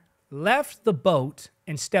 Peter left the boat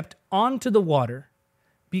and stepped onto the water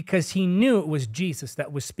because he knew it was Jesus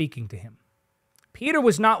that was speaking to him. Peter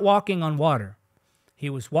was not walking on water. He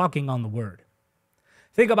was walking on the word.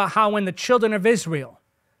 Think about how when the children of Israel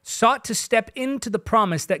sought to step into the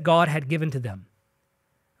promise that God had given to them,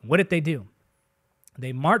 what did they do?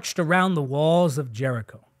 They marched around the walls of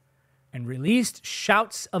Jericho and released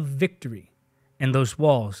shouts of victory, and those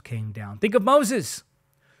walls came down. Think of Moses,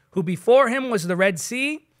 who before him was the Red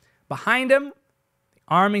Sea, behind him, the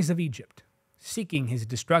armies of Egypt, seeking his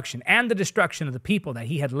destruction and the destruction of the people that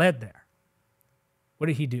he had led there. What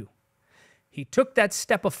did he do? He took that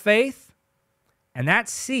step of faith, and that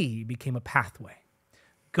sea became a pathway.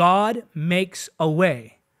 God makes a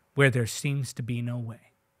way where there seems to be no way.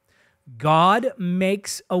 God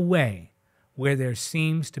makes a way where there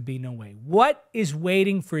seems to be no way. What is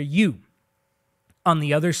waiting for you on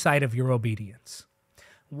the other side of your obedience?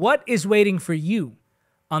 What is waiting for you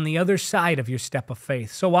on the other side of your step of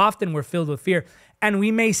faith. So often we're filled with fear, and we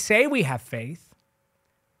may say we have faith,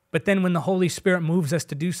 but then when the Holy Spirit moves us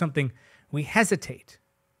to do something, we hesitate,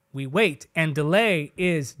 we wait, and delay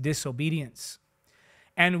is disobedience.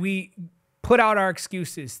 And we put out our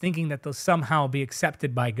excuses thinking that they'll somehow be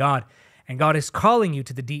accepted by God. And God is calling you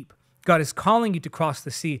to the deep. God is calling you to cross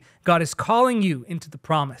the sea. God is calling you into the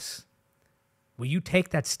promise. Will you take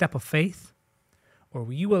that step of faith, or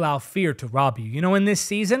will you allow fear to rob you? You know, in this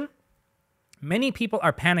season, many people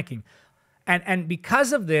are panicking. And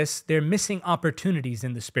because of this, they're missing opportunities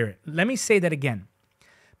in the Spirit. Let me say that again.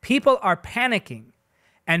 People are panicking.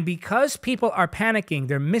 And because people are panicking,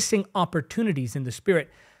 they're missing opportunities in the Spirit.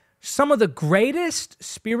 Some of the greatest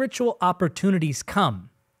spiritual opportunities come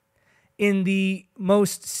in the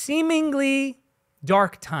most seemingly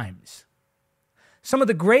dark times. Some of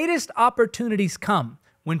the greatest opportunities come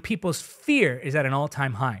when people's fear is at an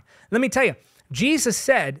all-time high. Let me tell you, Jesus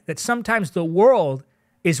said that sometimes the world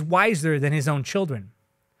is wiser than his own children.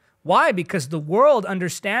 Why? Because the world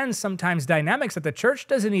understands sometimes dynamics that the church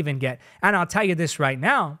doesn't even get. And I'll tell you this right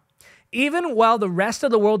now, even while the rest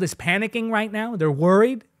of the world is panicking right now, they're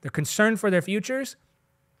worried, they're concerned for their futures,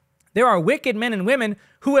 there are wicked men and women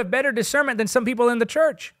who have better discernment than some people in the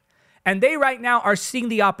church. And they right now are seeing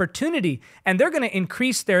the opportunity, and they're going to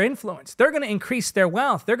increase their influence. They're going to increase their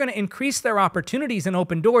wealth. They're going to increase their opportunities and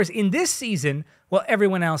open doors in this season while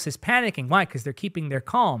everyone else is panicking. Why? Because they're keeping their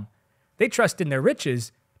calm. They trust in their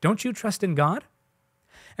riches. Don't you trust in God?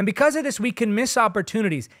 And because of this, we can miss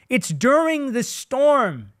opportunities. It's during the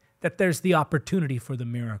storm that there's the opportunity for the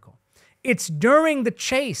miracle. It's during the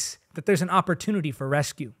chase that there's an opportunity for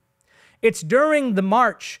rescue. It's during the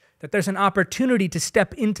march that there's an opportunity to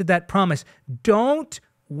step into that promise. Don't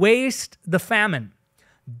waste the famine.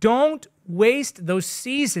 Don't waste those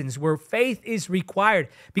seasons where faith is required,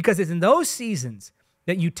 because it's in those seasons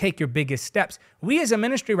that you take your biggest steps. We as a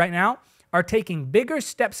ministry right now are taking bigger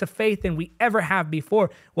steps of faith than we ever have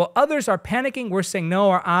before. While others are panicking, we're saying,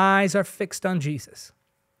 no, our eyes are fixed on Jesus.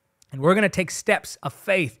 And we're going to take steps of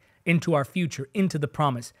faith into our future, into the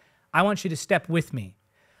promise. I want you to step with me.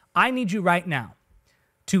 I need you right now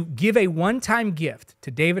to give a one-time gift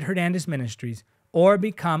to Diga Hernandez Ministries or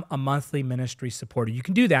become a monthly ministry supporter. You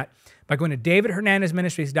can do that by going to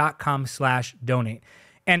davidhernandezministries.com/donate.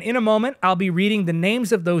 And in a moment, I'll be reading the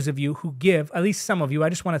names of those of you who give, at least some of you. I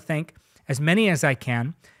just want to thank as many as I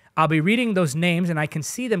can. I'll be reading those names, and I can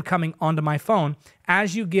see them coming onto my phone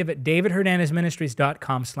as you give at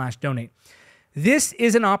davidhernandezministries.com/donate. This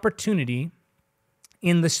is an opportunity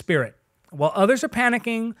in the Spirit. While others are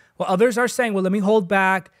panicking, while others are saying, well, let me hold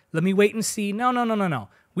back, let me wait and see. No.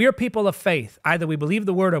 We are people of faith. Either we believe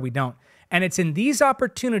the word or we don't. And it's in these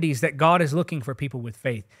opportunities that God is looking for people with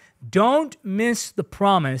faith. Don't miss the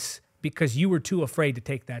promise because you were too afraid to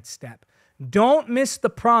take that step. Don't miss the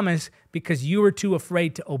promise because you were too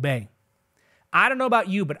afraid to obey. I don't know about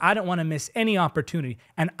you, but I don't want to miss any opportunity.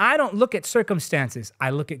 And I don't look at circumstances.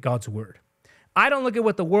 I look at God's word. I don't look at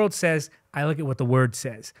what the world says. I look at what the word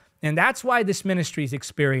says. And that's why this ministry has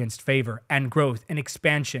experienced favor and growth and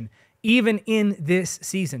expansion, even in this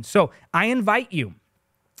season. So I invite you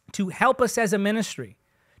to help us as a ministry,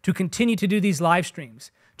 to continue to do these live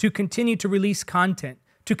streams, to continue to release content,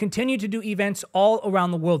 to continue to do events all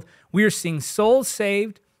around the world. We are seeing souls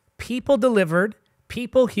saved, people delivered,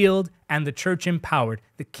 people healed, and the church empowered.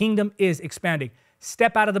 The kingdom is expanding.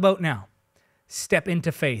 Step out of the boat now. Step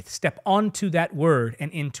into faith. Step onto that word and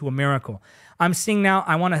into a miracle. I'm seeing now,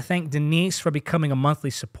 I want to thank Denise for becoming a monthly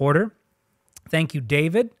supporter. Thank you,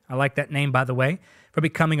 David. I like that name, by the way, for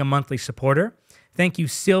becoming a monthly supporter. Thank you,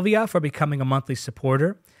 Sylvia, for becoming a monthly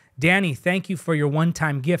supporter. Danny, thank you for your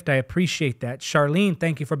one-time gift. I appreciate that. Charlene,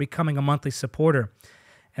 thank you for becoming a monthly supporter.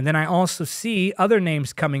 And then I also see other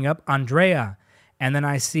names coming up, Andrea. And then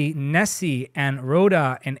I see Nessie and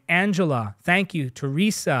Rhoda and Angela. Thank you,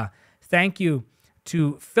 Teresa. Thank you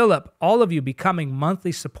to Philip, all of you becoming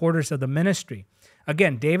monthly supporters of the ministry.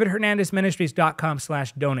 Again,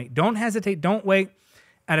 davidhernandezministries.com/donate. Don't hesitate. Don't wait.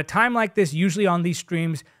 At a time like this, usually on these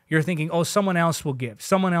streams, you're thinking, oh, someone else will give.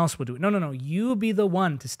 Someone else will do it. No. You be the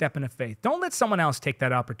one to step into faith. Don't let someone else take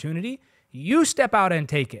that opportunity. You step out and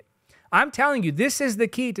take it. I'm telling you, this is the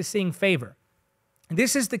key to seeing favor.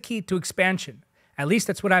 This is the key to expansion. At least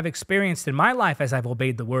that's what I've experienced in my life as I've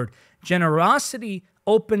obeyed the word. Generosity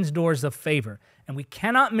opens doors of favor, and we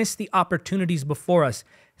cannot miss the opportunities before us.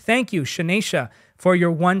 Thank you, Shanesha, for your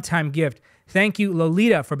one-time gift. Thank you,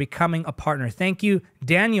 Lolita, for becoming a partner. Thank you,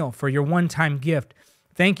 Daniel, for your one-time gift.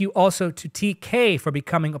 Thank you also to TK for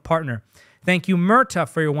becoming a partner. Thank you, Myrta,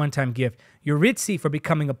 for your one-time gift. Yuritsi for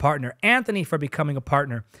becoming a partner. Anthony for becoming a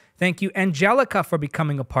partner. Thank you, Angelica, for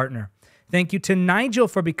becoming a partner. Thank you to Nigel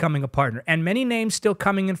for becoming a partner. And many names still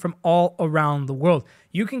coming in from all around the world.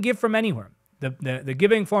 You can give from anywhere. The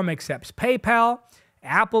giving form accepts PayPal,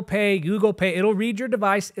 Apple Pay, Google Pay. It'll read your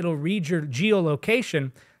device. It'll read your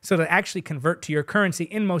geolocation so to actually convert to your currency.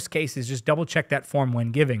 In most cases, just double check that form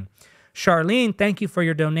when giving. Charlene, thank you for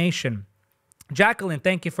your donation. Jacqueline,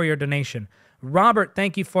 thank you for your donation. Robert,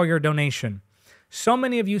 thank you for your donation. So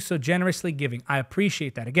many of you so generously giving. I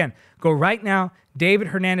appreciate that. Again, go right now,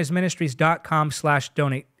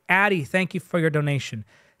 davidhernandezministries.com/donate. Addie, thank you for your donation.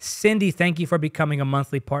 Cindy, thank you for becoming a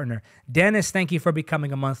monthly partner. Dennis, thank you for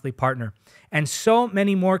becoming a monthly partner. And so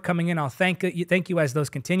many more coming in. I'll thank you as those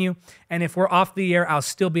continue. And if we're off the air, I'll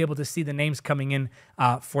still be able to see the names coming in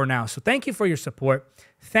for now. So thank you for your support.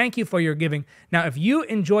 Thank you for your giving. Now, if you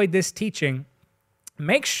enjoyed this teaching,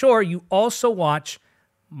 make sure you also watch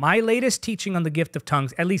my latest teaching on the gift of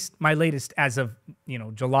tongues, at least my latest as of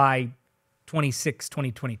July 26,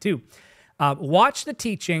 2022. Watch the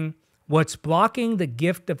teaching, What's Blocking the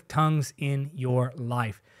Gift of Tongues in Your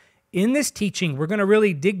Life. In this teaching, we're going to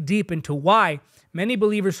really dig deep into why many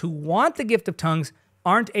believers who want the gift of tongues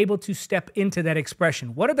aren't able to step into that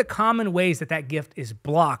expression. What are the common ways that that gift is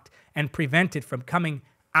blocked and prevented from coming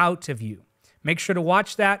out of you? Make sure to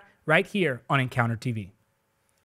watch that right here on Encounter TV.